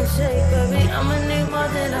handshake, baby. I'ma need more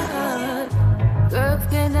than a hug. Girls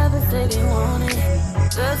can't never say they want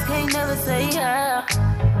it. Girls can't never say yeah.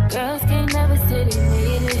 Girls can't never say they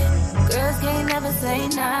need it. Girls can't never say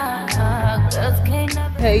nah. Girls can't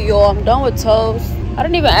never. Hey y'all, I'm done with toes. I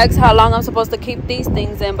didn't even ask how long I'm supposed to keep these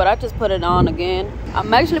things in, but I just put it on again.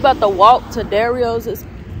 I'm actually about to walk to Dario's. It's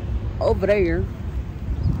over there.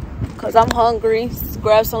 Cause I'm hungry.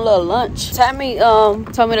 Grab some little lunch. Tammy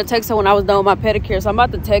told me to text her when I was done with my pedicure, so I'm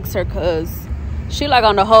about to text her cause she like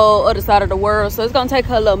on the whole other side of the world, so it's gonna take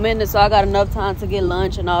her a little minute, so I got enough time to get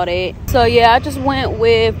lunch and all that. So yeah, I just went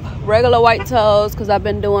with regular white toes because I've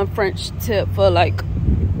been doing French tip for like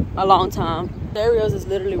a long time. Dario's is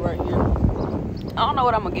literally right here. I don't know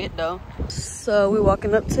what I'm gonna get though. So we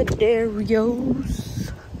walking up to Dario's.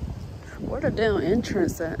 Where the damn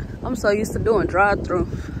entrance at? I'm so used to doing drive-through.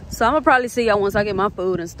 So I'm gonna probably see y'all once I get my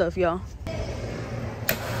food and stuff, y'all.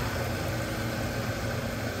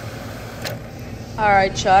 All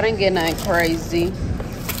right, y'all, I didn't get nothing crazy.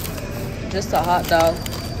 Just a hot dog.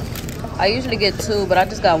 I usually get two, but I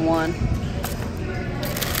just got one.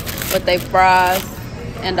 But they fries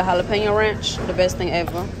and the jalapeno ranch, the best thing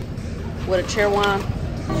ever. With a cheer wine.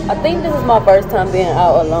 I think this is my first time being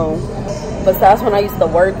out alone. Besides when I used to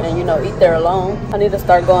work and, you know, eat there alone. I need to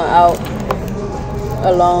start going out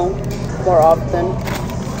alone more often.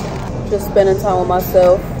 Just spending time with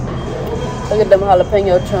myself. Look at them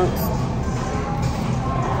jalapeno chunks.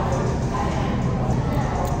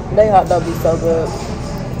 They hot dog be so good.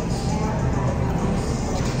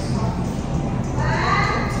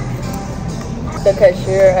 The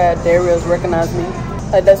cashier at Dario's recognized me.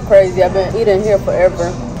 Like, that's crazy. I've been eating here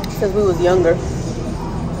forever, since we was younger.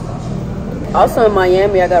 Also in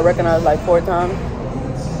Miami, I got recognized like 4 times.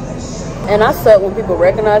 And I suck when people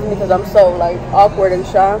recognize me because I'm so like awkward and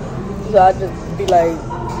shy. So I just be like,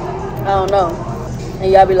 I don't know.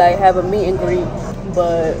 And y'all be like, have a meet and greet,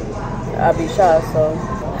 but I be shy, so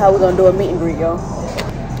how we gonna do a meet and greet, y'all?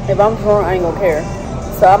 If I'm drunk, I ain't gonna care.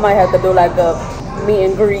 So I might have to do like a meet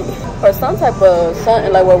and greet or some type of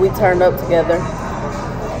something like where we turn up together.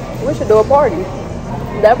 We should do a party.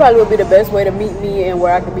 That probably would be the best way to meet me and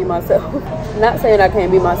where I can be myself. Not saying I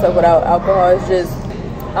can't be myself without alcohol. It's just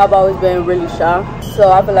I've always been really shy.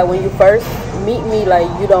 So I feel like when you first meet me, like,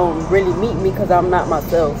 you don't really meet me because I'm not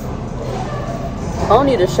myself.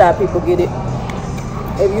 Only the shy people get it.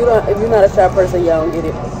 If you're not a shy person, y'all don't get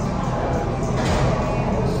it.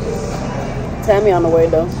 Tammy on the way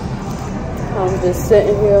though. I'm just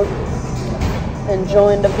sitting here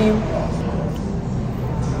enjoying the view.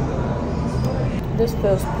 This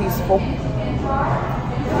feels peaceful.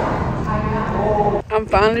 I'm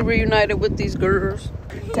finally reunited with these girls.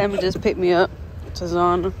 Tammy just picked me up to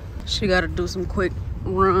Zana. She got to do some quick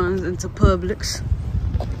runs into Publix.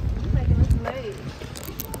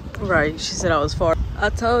 Right, she said I was far. I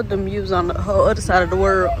told them you was on the whole other side of the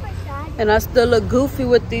world. And I still look goofy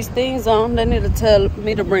with these things on. They need to tell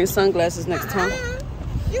me to bring sunglasses next time.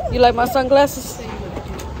 You like my sunglasses?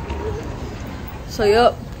 So,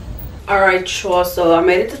 yup. Alright, y'all, so I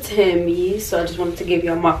made it to Tammy. So I just wanted to give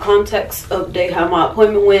y'all my context update, how my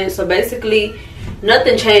appointment went. So basically,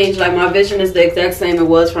 nothing changed. Like, my vision is the exact same it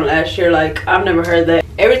was from last year. Like, I've never heard that.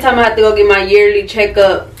 Every time I have to go get my yearly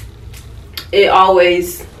checkup, it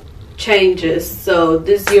always changes. So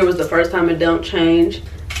this year was the first time it don't change.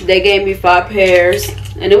 They gave me 5 pairs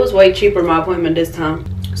and it was way cheaper, my appointment this time.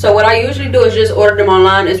 So what I usually do is just order them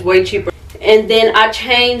online. It's way cheaper. And then I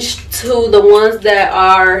changed to the ones that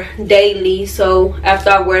are daily. So after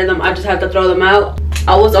I wear them, I just have to throw them out.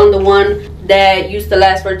 I was on the one that used to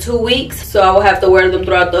last for 2 weeks. So I will have to wear them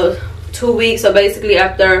throughout the 2 weeks. So basically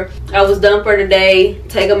after I was done for the day,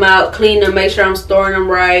 take them out, clean them, make sure I'm storing them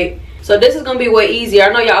right. So this is gonna be way easier. I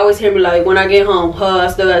know y'all always hear me like, when I get home, I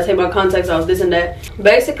still gotta take my contacts off, this and that.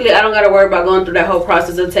 Basically, I don't gotta worry about going through that whole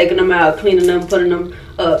process of taking them out, cleaning them, putting them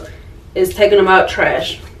up. It's taking them out,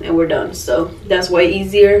 trash, and we're done. So that's way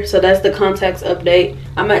easier. So that's the contacts update.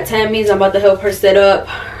 I'm at Tammy's. I'm about to help her set up.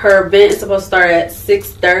 Her event is supposed to start at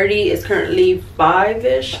 6:30. It's currently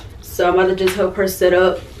 5-ish. So I'm about to just help her set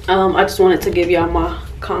up. I just wanted to give y'all my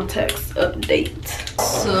contacts update.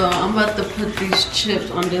 So I'm about to put these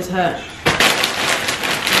chips on this hat.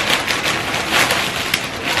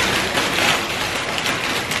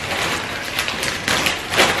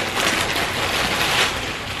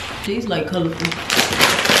 These like colorful.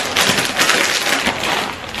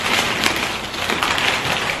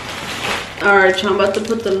 Alright, y'all, I'm about to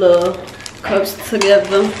put the little cups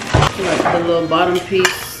together. Like the little bottom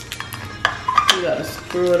piece. You gotta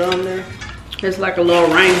screw it on there. It's like a little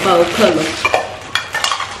rainbow color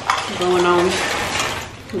going on.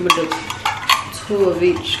 I'm gonna do 2 of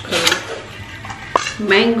each color.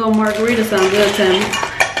 Mango margarita sounds good, Tammy.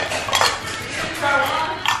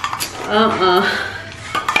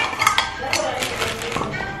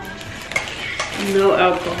 No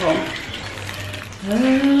alcohol.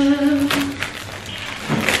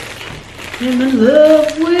 I'm in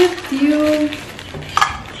love with you.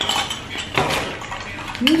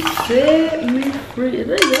 You set me free. Is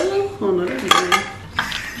that yellow? Oh no, that's green.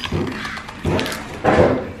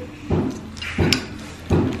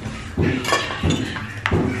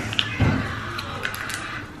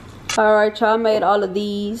 Alright, y'all, made all of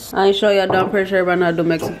these. I ain't show y'all done, pretty sure everybody know how to do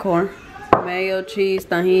Mexican corn. Mayo, cheese,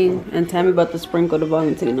 tahini, and Tammy about to sprinkle the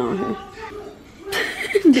Valentina on here.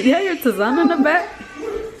 Do you have your Tazana in the back?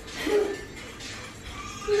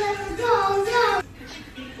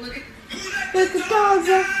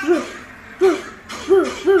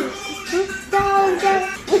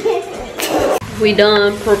 We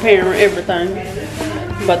done preparing everything.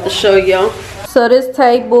 I'm about to show y'all. So this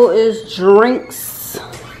table is drinks,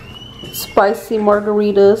 spicy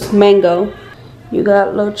margaritas, mango. You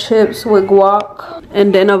got little chips with guac.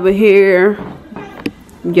 And then over here,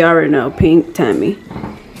 you already know, Pink Tammy.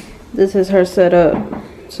 This is her setup.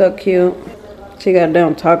 So cute. She got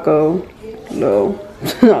down taco. No,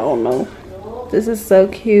 I don't know. This is so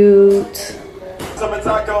cute. Summer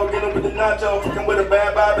taco, get him with the nacho. Come with a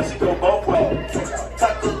bad vibe, but she go both ways.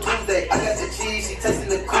 Taco Tuesday, I got the cheese, she tasting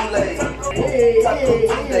the Kool-Aid. Taco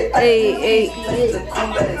Tuesday, hey.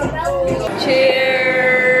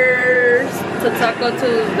 Cheers to Taco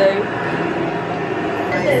Tuesday.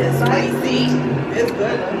 It's spicy. It's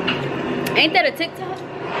good. Ain't that a TikTok?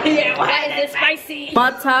 Yeah, why is it spicy?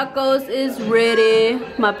 My tacos is ready.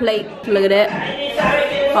 My plate, look at that.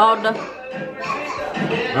 All the.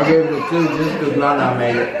 I gave it a 2 just because Lana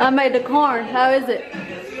made it. I made the corn. How is it?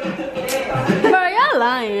 Bro, y'all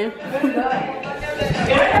lying.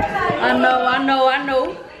 I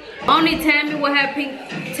know. Only Tammy will have pink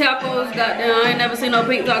tacos. Goddamn, I ain't never seen no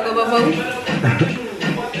pink taco before.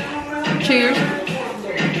 Cheers.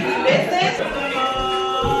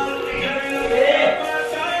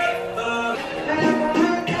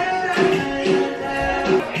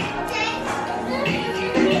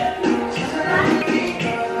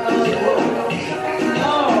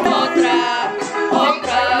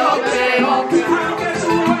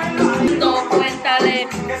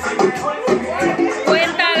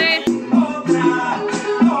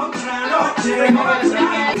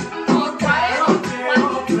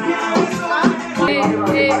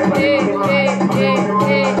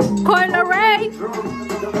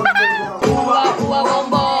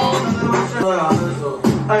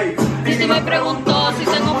 Dice, me preguntó si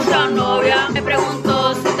tengo mucha novia. Me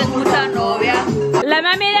preguntó si tengo mucha novia. La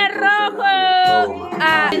mami de rojo.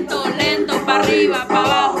 Ah, lento, lento, para arriba, para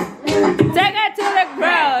abajo. Take it to the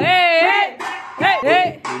ground. Hey, hey,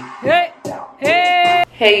 hey, hey, hey.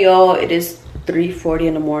 Hey y'all, it is 3:40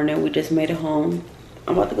 in the morning. We just made it home.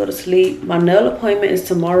 I'm about to go to sleep. My nail appointment is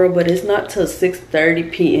tomorrow, but it's not till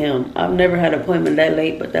 6:30 p.m. I've never had an appointment that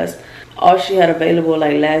late, but that's all she had available,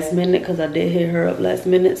 like last minute, because I did hit her up last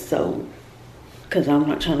minute. So, because I'm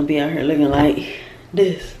not trying to be out here looking like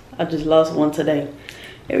this. I just lost one today.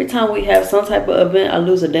 Every time we have some type of event, I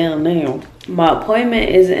lose a damn nail. My appointment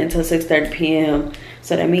isn't until 6:30 p.m.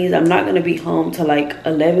 So that means I'm not going to be home till like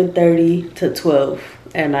 11:30 to 12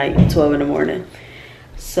 at night, 12 in the morning.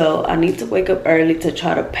 So I need to wake up early to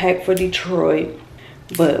try to pack for Detroit.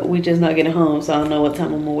 But we just not getting home, so I don't know what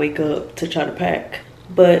time I'm going to wake up to try to pack.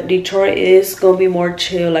 But Detroit is going to be more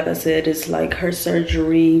chill. Like I said, it's like her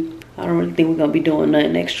surgery. I don't really think we're going to be doing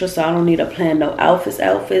nothing extra. So I don't need to plan no outfits.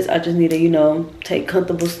 I just need to, you know, take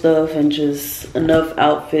comfortable stuff and just enough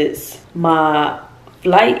outfits. My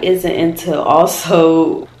flight isn't until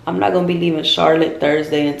also, I'm not gonna be leaving Charlotte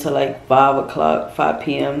Thursday until like 5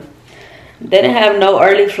 p.m. They didn't have no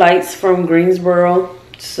early flights from Greensboro,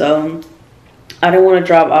 so I didn't want to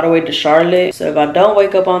drive all the way to Charlotte. So if I don't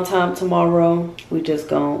wake up on time tomorrow, we just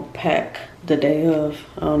gonna pack the day of.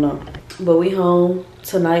 I don't know. But we home.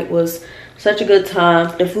 Tonight was such a good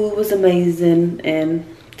time. The food was amazing, and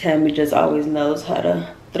Tammy just always knows how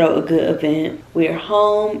to throw a good event. We are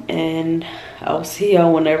home, and I'll see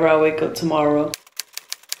y'all whenever I wake up tomorrow.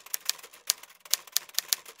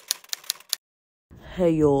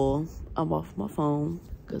 Hey y'all, I'm off my phone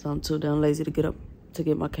because I'm too damn lazy to get up to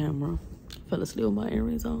get my camera. Fell asleep with my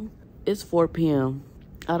earrings on. It's 4 p.m.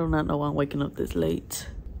 I do not know why I'm waking up this late.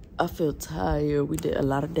 I feel tired. We did a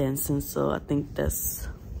lot of dancing, so I think that's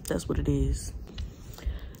what it is.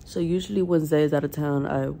 So usually Wednesdays out of town,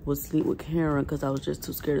 I would sleep with Karen because I was just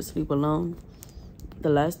too scared to sleep alone. The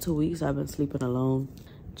last 2 weeks I've been sleeping alone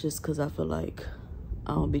just because I feel like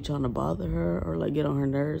I don't be trying to bother her or like get on her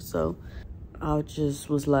nerves. So I just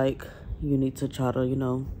was like, you need to try to, you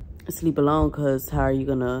know, sleep alone, because how are you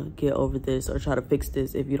gonna get over this or try to fix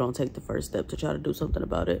this if you don't take the first step to try to do something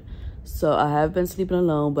about it? So I have been sleeping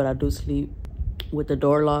alone, but I do sleep with the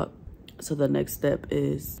door locked. So the next step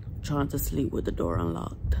is trying to sleep with the door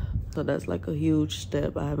unlocked. So that's like a huge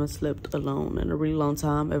step. I haven't slept alone in a really long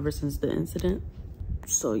time ever since the incident.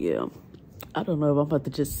 So yeah, I don't know if I'm about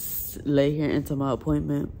to just lay here into my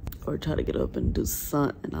appointment or try to get up and do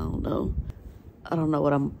something. I don't know. I don't know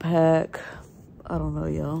what I'm gonna pack. I don't know,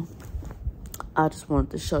 y'all. I just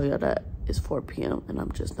wanted to show y'all that it's 4 p.m. and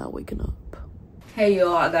I'm just not waking up. Hey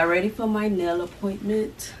y'all, I got ready for my nail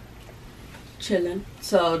appointment. Chilling.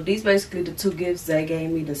 So these basically the two gifts they gave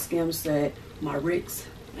me, the skim set, my Ricks.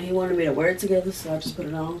 And he wanted me to wear it together, so I just put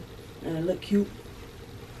it on. And it looked cute.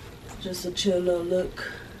 Just a chill little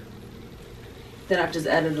look. Then I just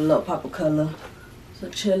added a little pop of color. So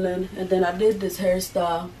chilling. And then I did this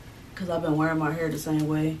hairstyle because I've been wearing my hair the same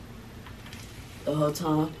way the whole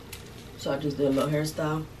time. So I just did a little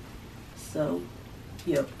hairstyle. So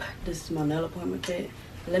yep, this is my nail appointment fit.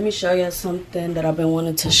 Let me show y'all something that I've been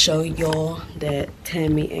wanting to show y'all that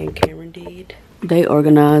Tammy and Karen did. They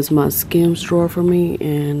organized my Skims drawer for me,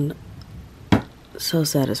 and so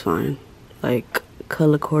satisfying. Like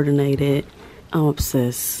color coordinated. I'm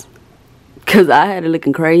obsessed. Cause I had it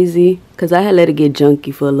looking crazy. Cause I had let it get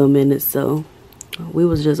junky for a little minute. So we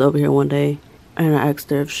was just over here one day and I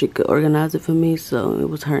asked her if she could organize it for me. So it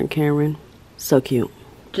was her and Karen. So cute.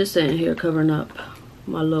 Just sitting here covering up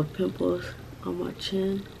my little pimples on my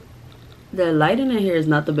chin. The lighting in here is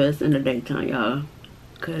not the best in the daytime, y'all,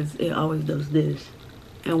 because it always does this.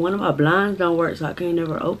 And one of my blinds don't work, so I can't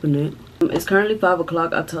never open it. It's currently 5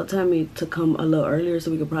 o'clock. I told Tammy to come a little earlier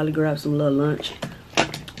so we could probably grab some little lunch,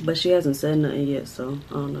 but she hasn't said nothing yet, so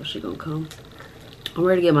I don't know if she's gonna come. I'm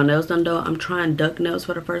ready to get my nails done though. I'm trying duck nails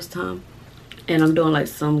for the first time, and I'm doing like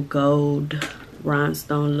some gold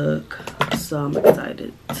rhinestone look, so I'm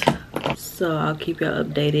excited. So I'll keep y'all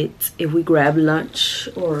updated if we grab lunch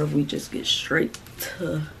or if we just get straight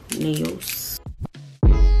to nails.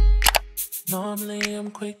 Normally I'm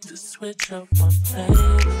quick to switch up my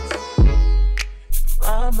playlist.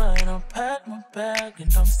 I might unpack my bag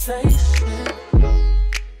and I'm say shit.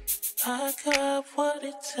 I got what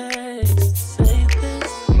it takes to say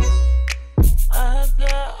this. I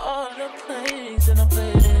got all the plays and I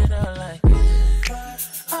played it out like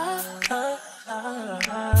this. I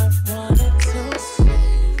wanted to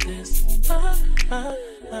say this. I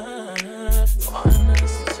want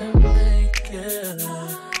us to make it.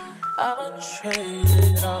 I'll trade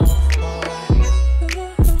it all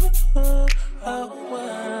for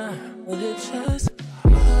but it just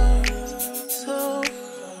hurts so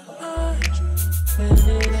much when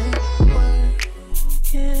it ain't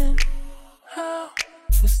working out.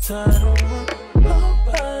 This time I don't want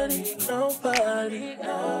nobody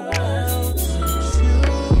else but you.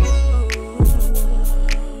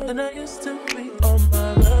 And I used to be on my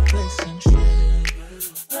replacement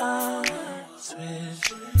shit. I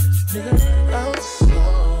switched. Nigga, I'm so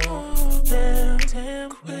damn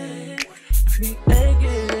quick. If we ain't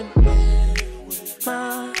getting with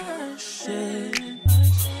my shit,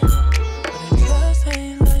 but it just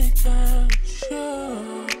ain't like that,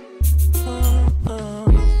 sure.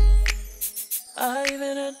 I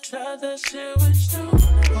even tried that shit with you.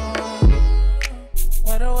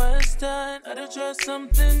 But I was done. I done tried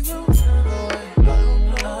something new.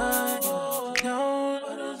 I don't know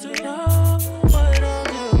what I'll do.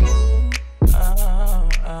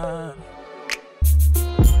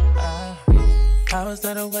 I was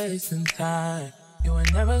not a wasting time. You were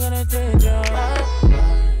never gonna take your eye.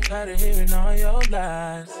 tired of hearing all your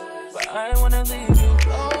lies, but I ain't wanna leave you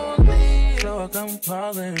lonely, so I come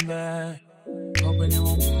calling back. Hoping it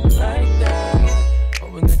won't be like that.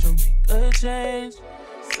 Hoping that you'll make a change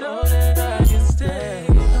so that I can stay.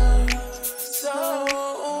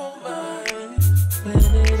 So much when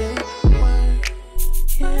it ain't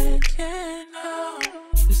working out.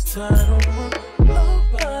 This time I don't want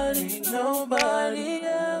nobody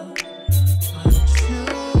else but you.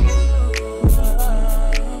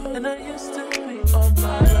 And I used to be on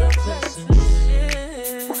my obsession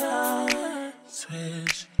shit. I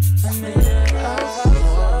switch.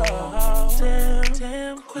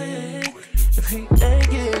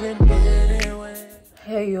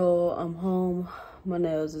 Hey y'all, I'm home. My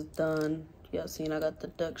nails is done. Y'all seen I got the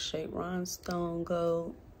duck shaped rhinestone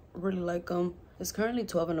gold. Really like them. It's currently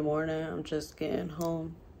 12 in the morning. I'm just getting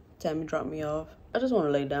home. Tammy dropped me off. I just want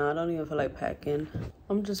to lay down. I don't even feel like packing.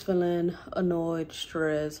 I'm just feeling annoyed,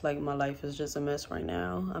 stressed, like my life is just a mess right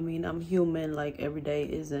now. I mean, I'm human, like every day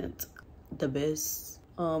isn't the best.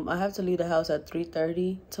 I have to leave the house at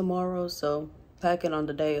 3:30 tomorrow, so packing on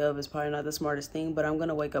the day of is probably not the smartest thing, but I'm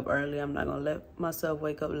gonna wake up early. I'm not gonna let myself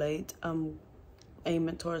wake up late. I'm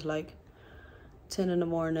aiming towards like 10 in the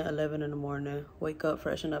morning, 11 in the morning. Wake up,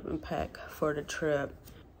 freshen up, and pack for the trip,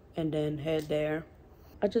 and then head there.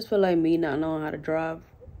 I just feel like me not knowing how to drive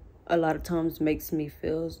a lot of times makes me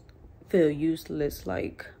feel useless.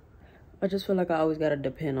 Like, I just feel like I always gotta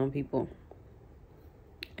depend on people.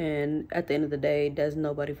 And at the end of the day, that's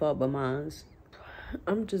nobody's fault but mine.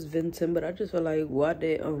 I'm just venting, but I just feel like, why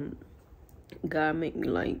did God make me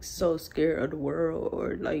like so scared of the world?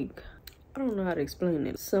 Or like, I don't know how to explain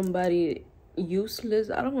it. Somebody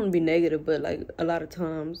useless. I don't want to be negative, but like a lot of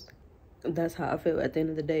times that's how I feel at the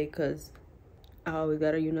end of the day, because I always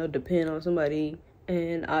gotta, you know, depend on somebody,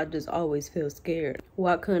 and I just always feel scared.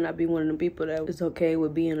 Why couldn't I be one of the people that is okay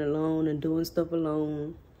with being alone and doing stuff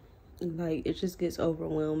alone? Like, it just gets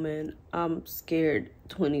overwhelming. I'm scared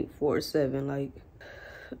 24/7. Like,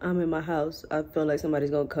 I'm in my house, I feel like somebody's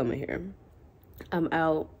gonna come in here. I'm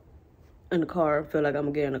out in the car, I feel like I'm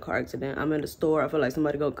gonna get in a car accident. I'm in the store, I feel like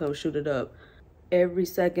somebody gonna come shoot it up. Every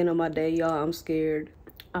second of my day, y'all, I'm scared.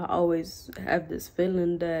 I always have this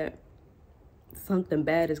feeling that something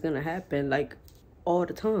bad is gonna happen, like all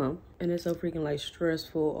the time. And it's so freaking like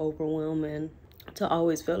stressful, overwhelming to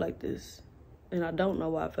always feel like this. And I don't know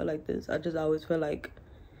why I feel like this. I just always feel like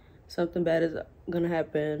something bad is gonna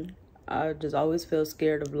happen. I just always feel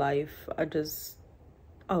scared of life. I just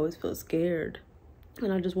always feel scared.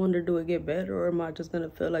 And I just wonder, do it get better, or am I just gonna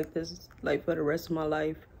feel like this like for the rest of my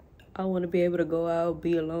life? I wanna be able to go out,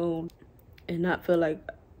 be alone, and not feel like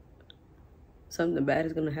something bad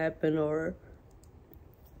is gonna happen, or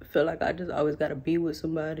feel like I just always gotta be with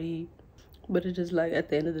somebody. But it's just like, at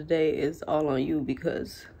the end of the day, it's all on you,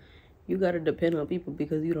 because you gotta depend on people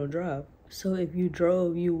because you don't drive. So if you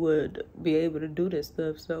drove, you would be able to do this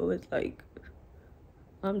stuff. So it's like,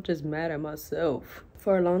 I'm just mad at myself.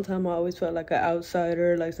 For a long time, I always felt like an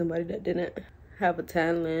outsider, like somebody that didn't have a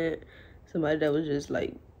talent, somebody that was just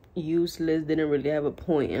like useless, didn't really have a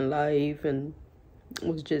point in life, and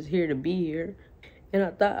was just here to be here. And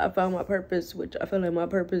I thought I found my purpose, which I feel like my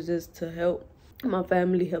purpose is to help my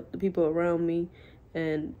family, help the people around me,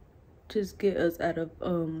 and just get us out of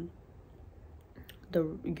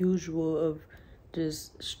the usual of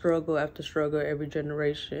just struggle after struggle every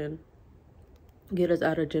generation. Get us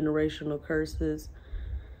out of generational curses.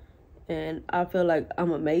 And I feel like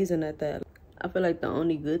I'm amazing at that. I feel like the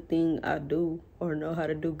only good thing I do, or know how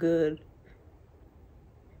to do good,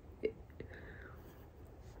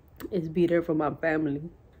 is be there for my family.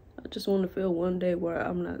 I just want to feel one day where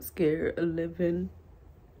I'm not scared of living.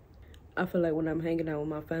 I feel like when I'm hanging out with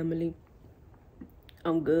my family,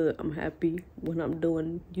 I'm good, I'm happy. When I'm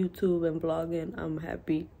doing YouTube and vlogging, I'm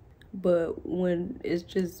happy. But when it's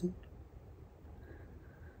just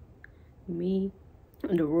me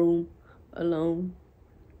in the room alone,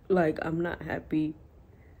 like, I'm not happy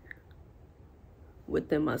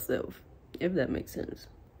within myself, if that makes sense.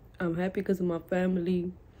 I'm happy because of my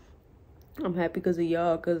family. I'm happy because of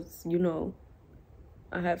y'all, because, you know,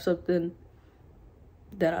 I have something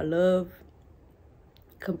that I love.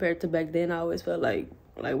 Compared to back then, I always felt like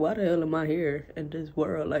why the hell am I here in this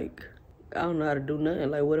world? Like, I don't know how to do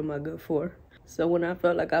nothing. Like, what am I good for? So when I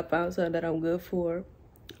felt like I found something that I'm good for,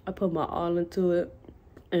 I put my all into it,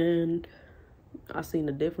 and I seen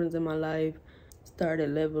the difference in my life.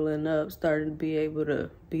 Started leveling up, started to be able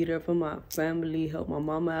to be there for my family, help my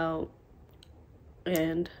mom out.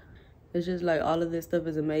 And it's just like, all of this stuff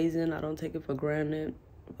is amazing. I don't take it for granted.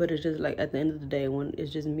 But it's just like, at the end of the day, when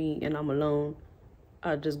it's just me and I'm alone,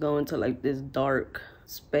 I just go into like this dark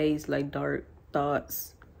space, like dark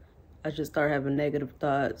thoughts. I just start having negative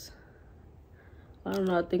thoughts. I don't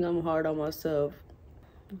know, I think I'm hard on myself.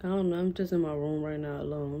 I don't know, I'm just in my room right now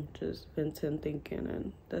alone, just venting, thinking,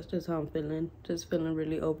 and that's just how I'm feeling. Just feeling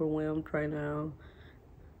really overwhelmed right now,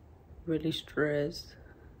 really stressed.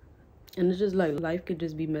 And it's just like life could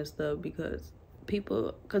just be messed up because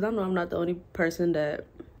I know I'm not the only person that,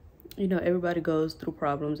 you know, everybody goes through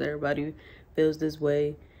problems, everybody feels this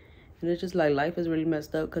way. And it's just like life is really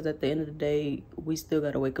messed up because at the end of the day, we still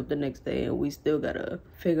gotta wake up the next day and we still gotta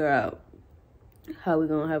figure out how we're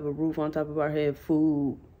gonna have a roof on top of our head,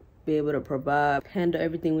 food, be able to provide, handle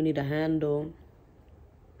everything we need to handle.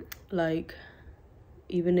 Like,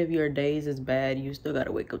 even if your days is bad, you still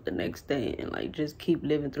gotta wake up the next day and like just keep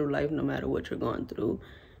living through life no matter what you're going through.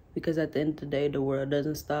 Because at the end of the day, the world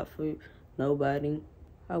doesn't stop for nobody.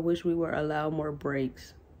 I wish we were allowed more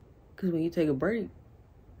breaks. Because when you take a break,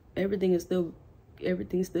 everything still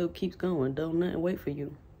keeps going. Don't nothing wait for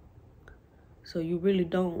you. So you really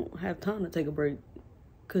don't have time to take a break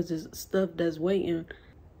because there's stuff that's waiting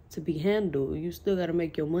to be handled. You still got to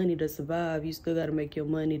make your money to survive. You still got to make your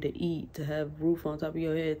money to eat, to have a roof on top of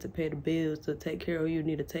your head, to pay the bills, to take care of who you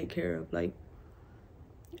need to take care of. Like,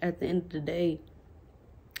 at the end of the day,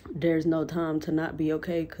 there's no time to not be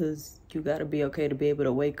okay because you got to be okay to be able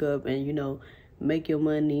to wake up and, you know, make your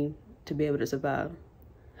money to be able to survive.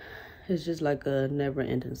 It's just like a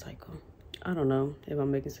never-ending cycle. I don't know if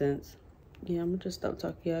I'm making sense. Yeah, I'm gonna just stop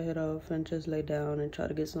talking y'all head off and just lay down and try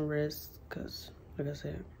to get some rest because, like I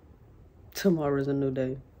said, tomorrow's a new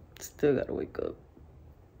day. Still gotta wake up.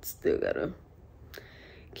 Still gotta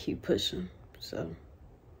keep pushing. So,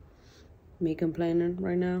 me complaining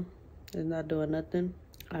right now is not doing nothing.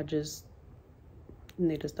 I just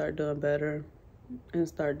need to start doing better and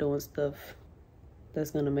start doing stuff that's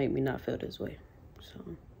gonna make me not feel this way.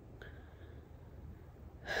 So,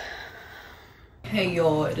 hey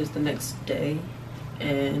y'all, it is the next day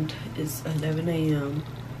and it's 11 a.m.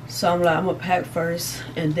 So I'm like, I'm gonna pack first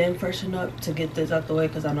and then freshen up to get this out the way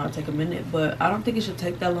because I know it'll take a minute, but I don't think it should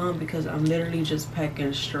take that long because I'm literally just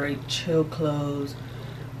packing straight chill clothes,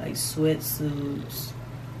 like sweatsuits.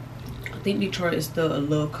 I think Detroit is still a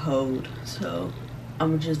little cold, so I'm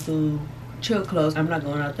gonna just do chill clothes. I'm not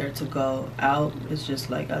going out there to go out. It's just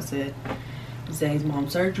like I said, Zay's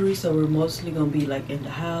mom's surgery, so we're mostly gonna be like in the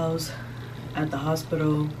house, at the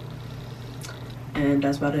hospital, and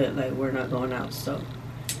that's about it. Like, we're not going out, so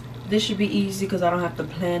this should be easy because I don't have to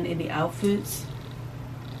plan any outfits.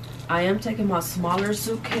 I am taking my smaller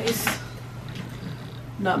suitcase,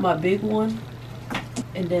 not my big one,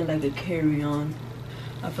 and then like a carry-on.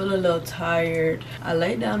 I feel a little tired. I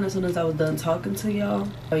laid down as soon as I was done talking to y'all.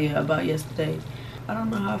 Oh yeah, about yesterday. I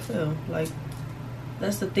don't know how I feel. Like,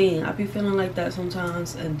 that's the thing. I be feeling like that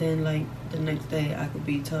sometimes, and then like the next day I could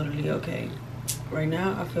be totally okay. Right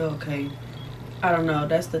now I feel okay. I don't know,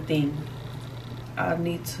 that's the thing. I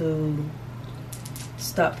need to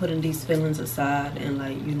stop putting these feelings aside and,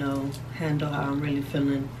 like, you know, handle how I'm really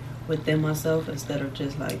feeling within myself instead of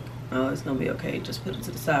just like, oh, it's gonna be okay, just put it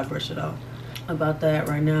to the side, brush it off. About that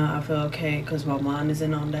right now, I feel okay because my mind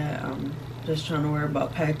isn't on that. I'm just trying to worry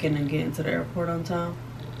about packing and getting to the airport on time.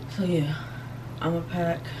 So yeah, I'm gonna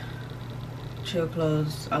pack chill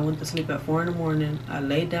clothes. I went to sleep at 4 in the morning. I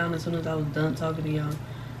laid down as soon as I was done talking to y'all,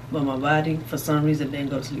 but my body for some reason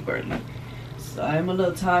didn't go to sleep early. So I'm a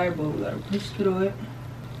little tired, but we gotta push through it.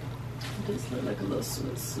 This look like a little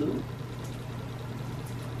swimsuit.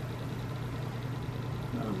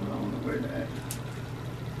 I don't know, I wanna wear that.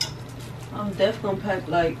 I'm definitely gonna pack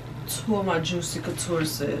like 2 of my Juicy Couture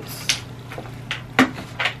sets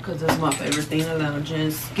because that's my favorite thing, the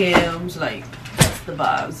lounging Skims. Like, that's the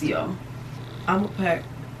vibes, yo. I'm gonna pack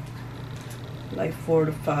like 4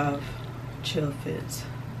 to 5 chill fits.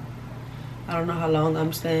 I don't know how long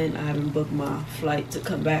I'm staying. I haven't booked my flight to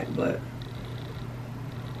come back, but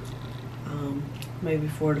maybe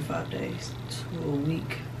 4 to 5 days to a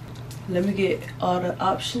week. Let me get all the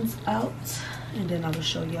options out and then I will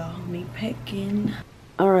show y'all me packing.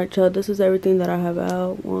 Alright y'all, this is everything that I have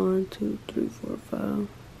out. 1, 2, 3, 4, 5.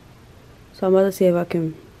 So I'm about to see if I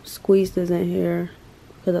can squeeze this in here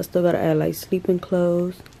because I still gotta add like sleeping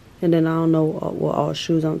clothes, and then I don't know what all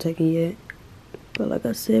shoes I'm taking yet. But like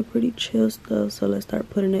I said, pretty chill stuff, so let's start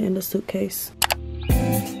putting it in the suitcase.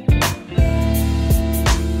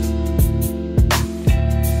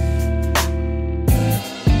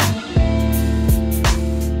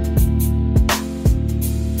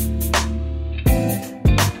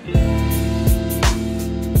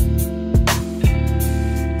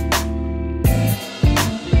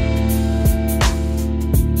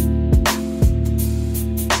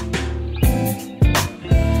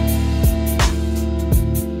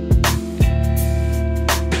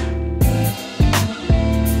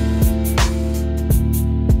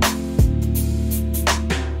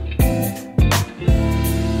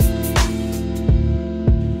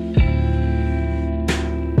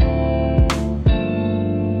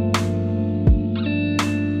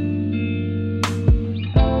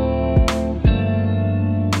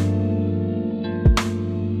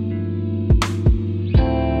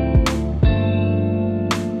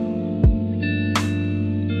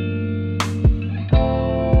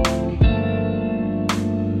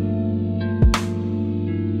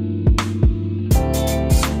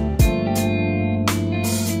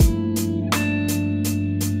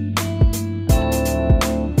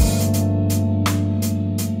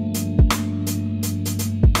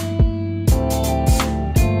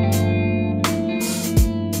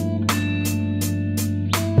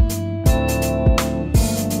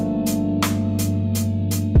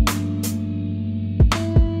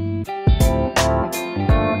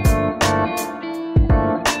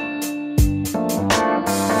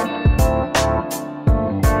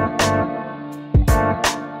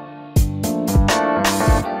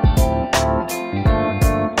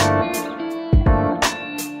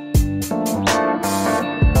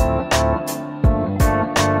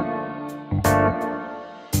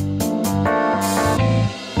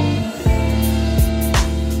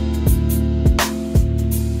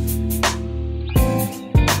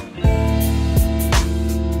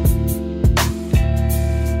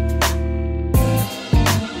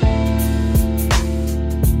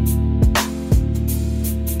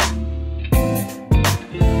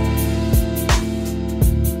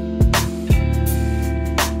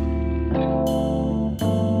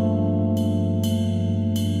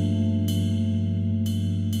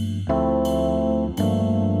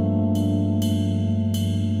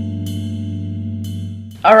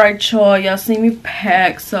 Alright, y'all seen me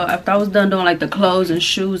pack. So after I was done doing like the clothes and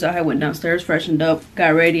shoes, I had went downstairs, freshened up,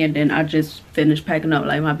 got ready, and then I just finished packing up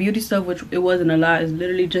like my beauty stuff, which it wasn't a lot. It's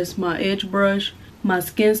literally just my edge brush, my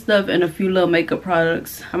skin stuff, and a few little makeup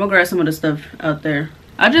products. I'm gonna grab some of the stuff out there.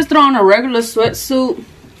 I just throw on a regular sweatsuit.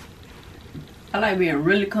 I like being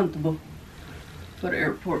really comfortable for the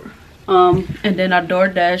airport. And then I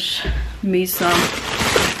DoorDash me some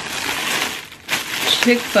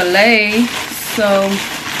Chick-fil-A so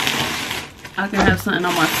I can have something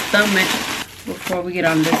on my stomach before we get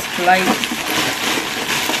on this flight.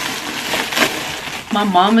 My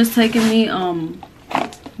mom is taking me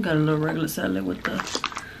got a little regular salad with the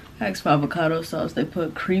I asked for avocado sauce. They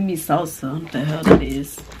put creamy salsa, what the hell that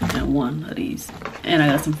is, and one of these. And I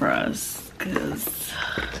got some fries because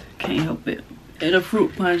can't help it. And a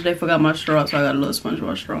fruit punch, they forgot my straw, so I got a little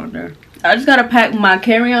SpongeBob straw in there. I just gotta pack my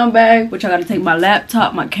carry-on bag, which I gotta take my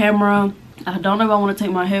laptop, my camera. I don't know if I want to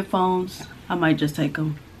take my headphones. I might just take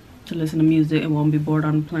them to listen to music and won't be bored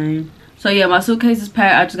on the plane. So yeah, my suitcase is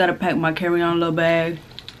packed. I just gotta pack my carry-on little bag,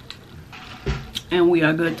 and we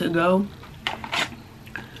are good to go.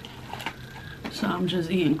 So I'm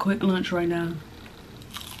just eating quick lunch right now.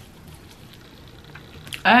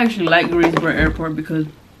 I actually like Greensboro Airport because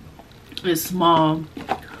it's small.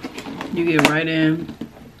 You get right in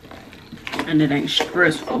and it ain't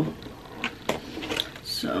stressful.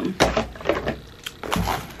 So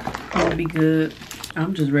it'll be good.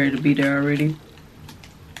 I'm just ready to be there already.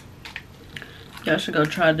 Y'all should go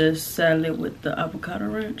try this salad with the avocado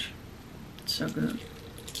ranch. It's so good.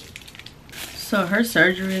 So her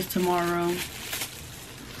surgery is tomorrow.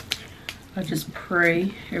 I just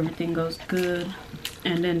pray everything goes good,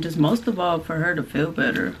 and then just most of all for her to feel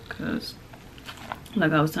better, because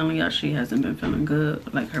like I was telling y'all, she hasn't been feeling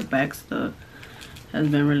good. Like her back stuff has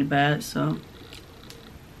been really bad. So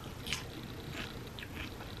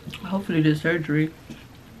hopefully this surgery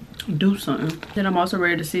do something. Then I'm also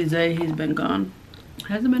ready to see Zay. He's been gone.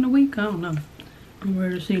 Hasn't been a week, I don't know. I'm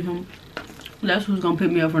ready to see him. That's who's gonna pick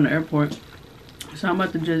me up from the airport. So I'm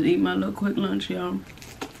about to just eat my little quick lunch, y'all.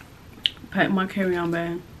 Pack my carry-on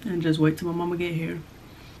bag and just wait till my mama get here.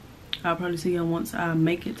 I'll probably see y'all once I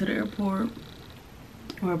make it to the airport,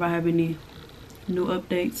 or if I have any new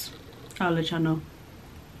updates, I'll let y'all know.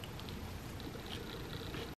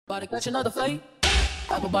 About to catch another fight.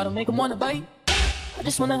 Apple bottom make 'em wanna bite. I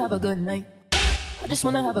just wanna have a good night. I just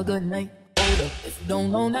wanna have a good night. Hold up, if you don't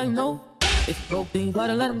know, now you know. If you broke, then you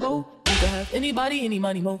gotta let 'em go. You can have anybody, any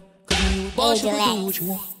money, mo. Cause when you a boss, you can do what you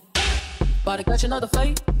want. About to catch another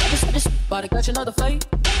fight. About to catch another fight.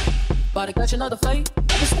 About to catch another fight.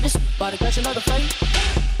 About to catch another fight.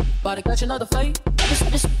 About to catch another fight.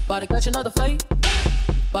 About to catch another fight.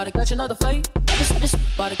 About to catch another fight.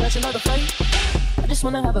 About to catch another fight. I just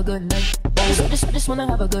wanna have a good night. I just wanna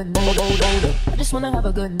have a good night. I just wanna have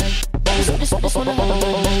a good night. I just wanna have a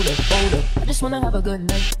good night. I just wanna have a good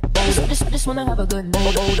night. I just wanna have a good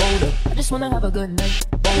night. I just wanna have a good night.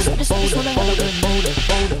 I just wanna have a good night.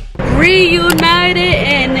 Reunited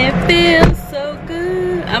and it feels so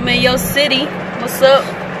good. I'm in your city. What's up?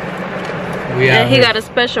 And he got a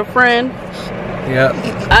special friend. Yep.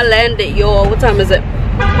 I landed, y'all. What time is it?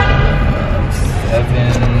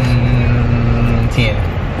 7:10.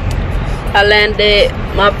 I landed.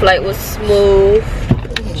 My flight was smooth.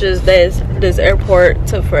 Just this airport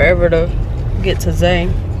took forever to get to Zay,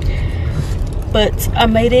 but I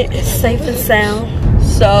made it safe and sound.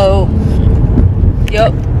 So,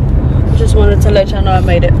 yep. Just wanted to let y'all know I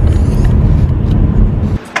made it.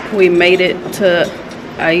 We made it to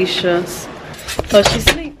Aisha's. Oh, she's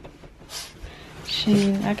asleep.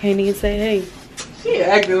 I can't even say hey. She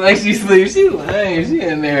acting like she sleeps. She lying. She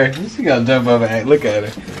in there. She gonna jump up and act. Look at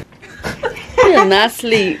her. She did not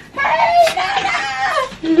sleep. Hey, Nana!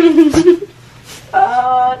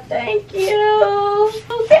 Oh, thank you. You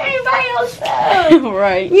came by yourself.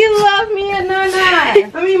 Right. You love me and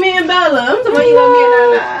Nana. I mean, me and Bella. I'm the one you love me and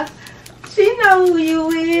Nana. She know who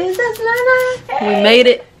you is. That's Nana. Hey. We made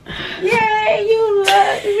it. Yay, you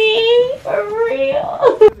love me. For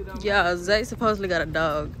real. Yeah, Zay supposedly got a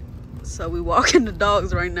dog. So we walking the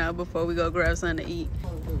dogs right now before we go grab something to eat.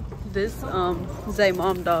 This Zay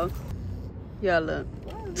mom dog. Yeah, look.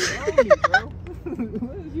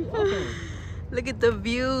 Look at the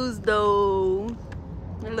views though.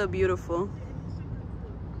 They look beautiful.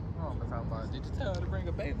 Did you tell her to bring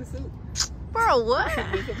a bathing suit? Bro, what?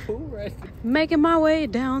 Making my way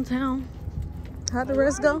downtown. How'd the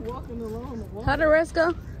rest go? How'd the rest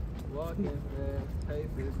go?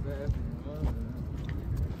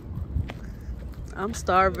 I'm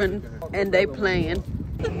starving and they playing.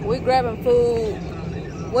 We grabbing food.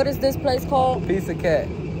 What is this place called? Pizza Cat.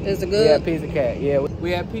 Is it We had good? Pizza Cat. Yeah,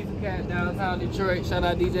 we had Pizza Cat downtown Detroit. Shout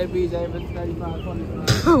out DJ BJ for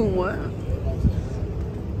 3525. What?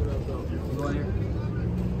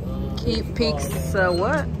 Keep pizza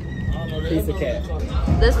what? Pizza Cat.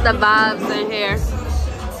 This the vibes in here.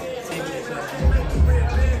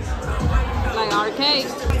 Like arcade.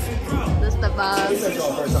 This the vibes.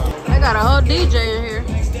 They got a whole DJ in here.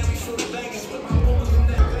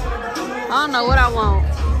 I don't know what I want.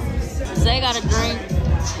 Zay got a drink.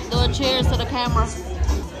 Do a cheers to the camera.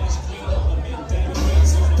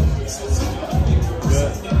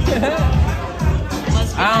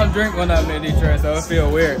 I don't drink when I'm in Detroit, so it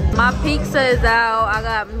feel weird. My pizza is out. I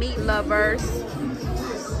got meat lovers.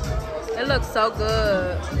 It looks so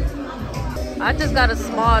good. I just got a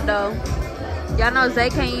small though. Y'all know Zay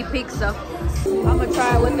can't eat pizza. I'm gonna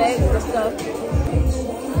try it with the extra stuff.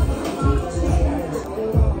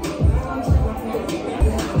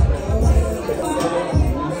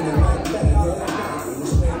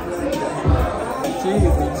 Cheesy.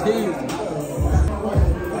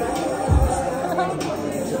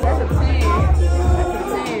 That's a 10. That's a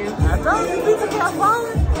 10. I told you Pizza Cat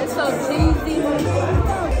falling. It's so cheesy.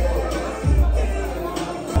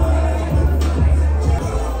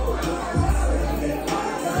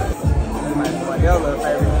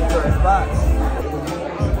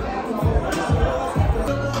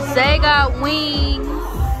 Zay got wings. Go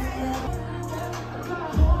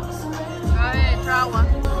ahead, try one.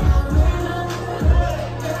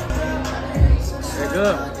 They're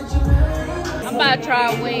good. I'm about to try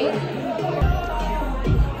a wing.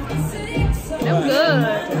 Them good.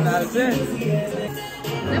 10 out of 10.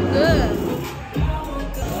 Them good.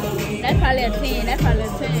 That's probably a 10. That's probably a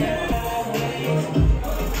 10.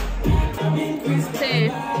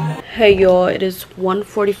 10. Hey y'all, it is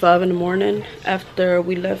 1:45 in the morning. After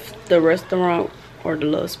we left the restaurant or the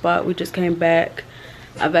little spot, we just came back.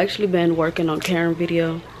 I've actually been working on Karen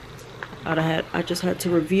video. I just had to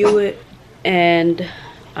review it and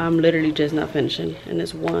I'm literally just not finishing, and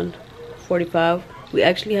it's 1:45. We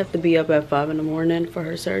actually have to be up at 5 in the morning for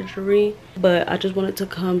her surgery, but I just wanted to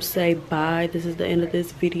come say bye. This is the end of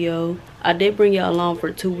this video. I did bring y'all along for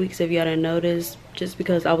 2 weeks if y'all didn't notice, just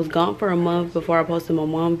because I was gone for a month before I posted my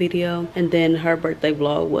mom video, and then her birthday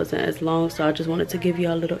vlog wasn't as long, so I just wanted to give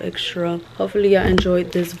y'all a little extra. Hopefully y'all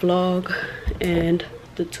enjoyed this vlog and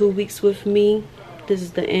the 2 weeks with me. This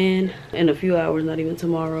is the end. In a few hours, not even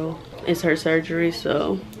tomorrow, it's her surgery,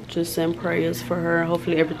 so just send prayers for her.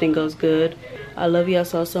 Hopefully everything goes good. I love y'all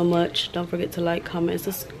so much. Don't forget to like, comment,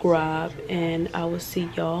 subscribe, and I will see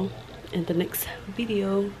y'all in the next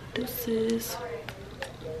video. Deuces.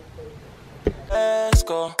 Let's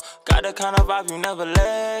go. Got the kind of vibe you never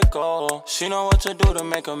let go. She know what to do to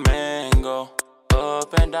make a man go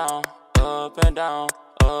up and down, up and down,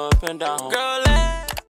 up and down. Girl,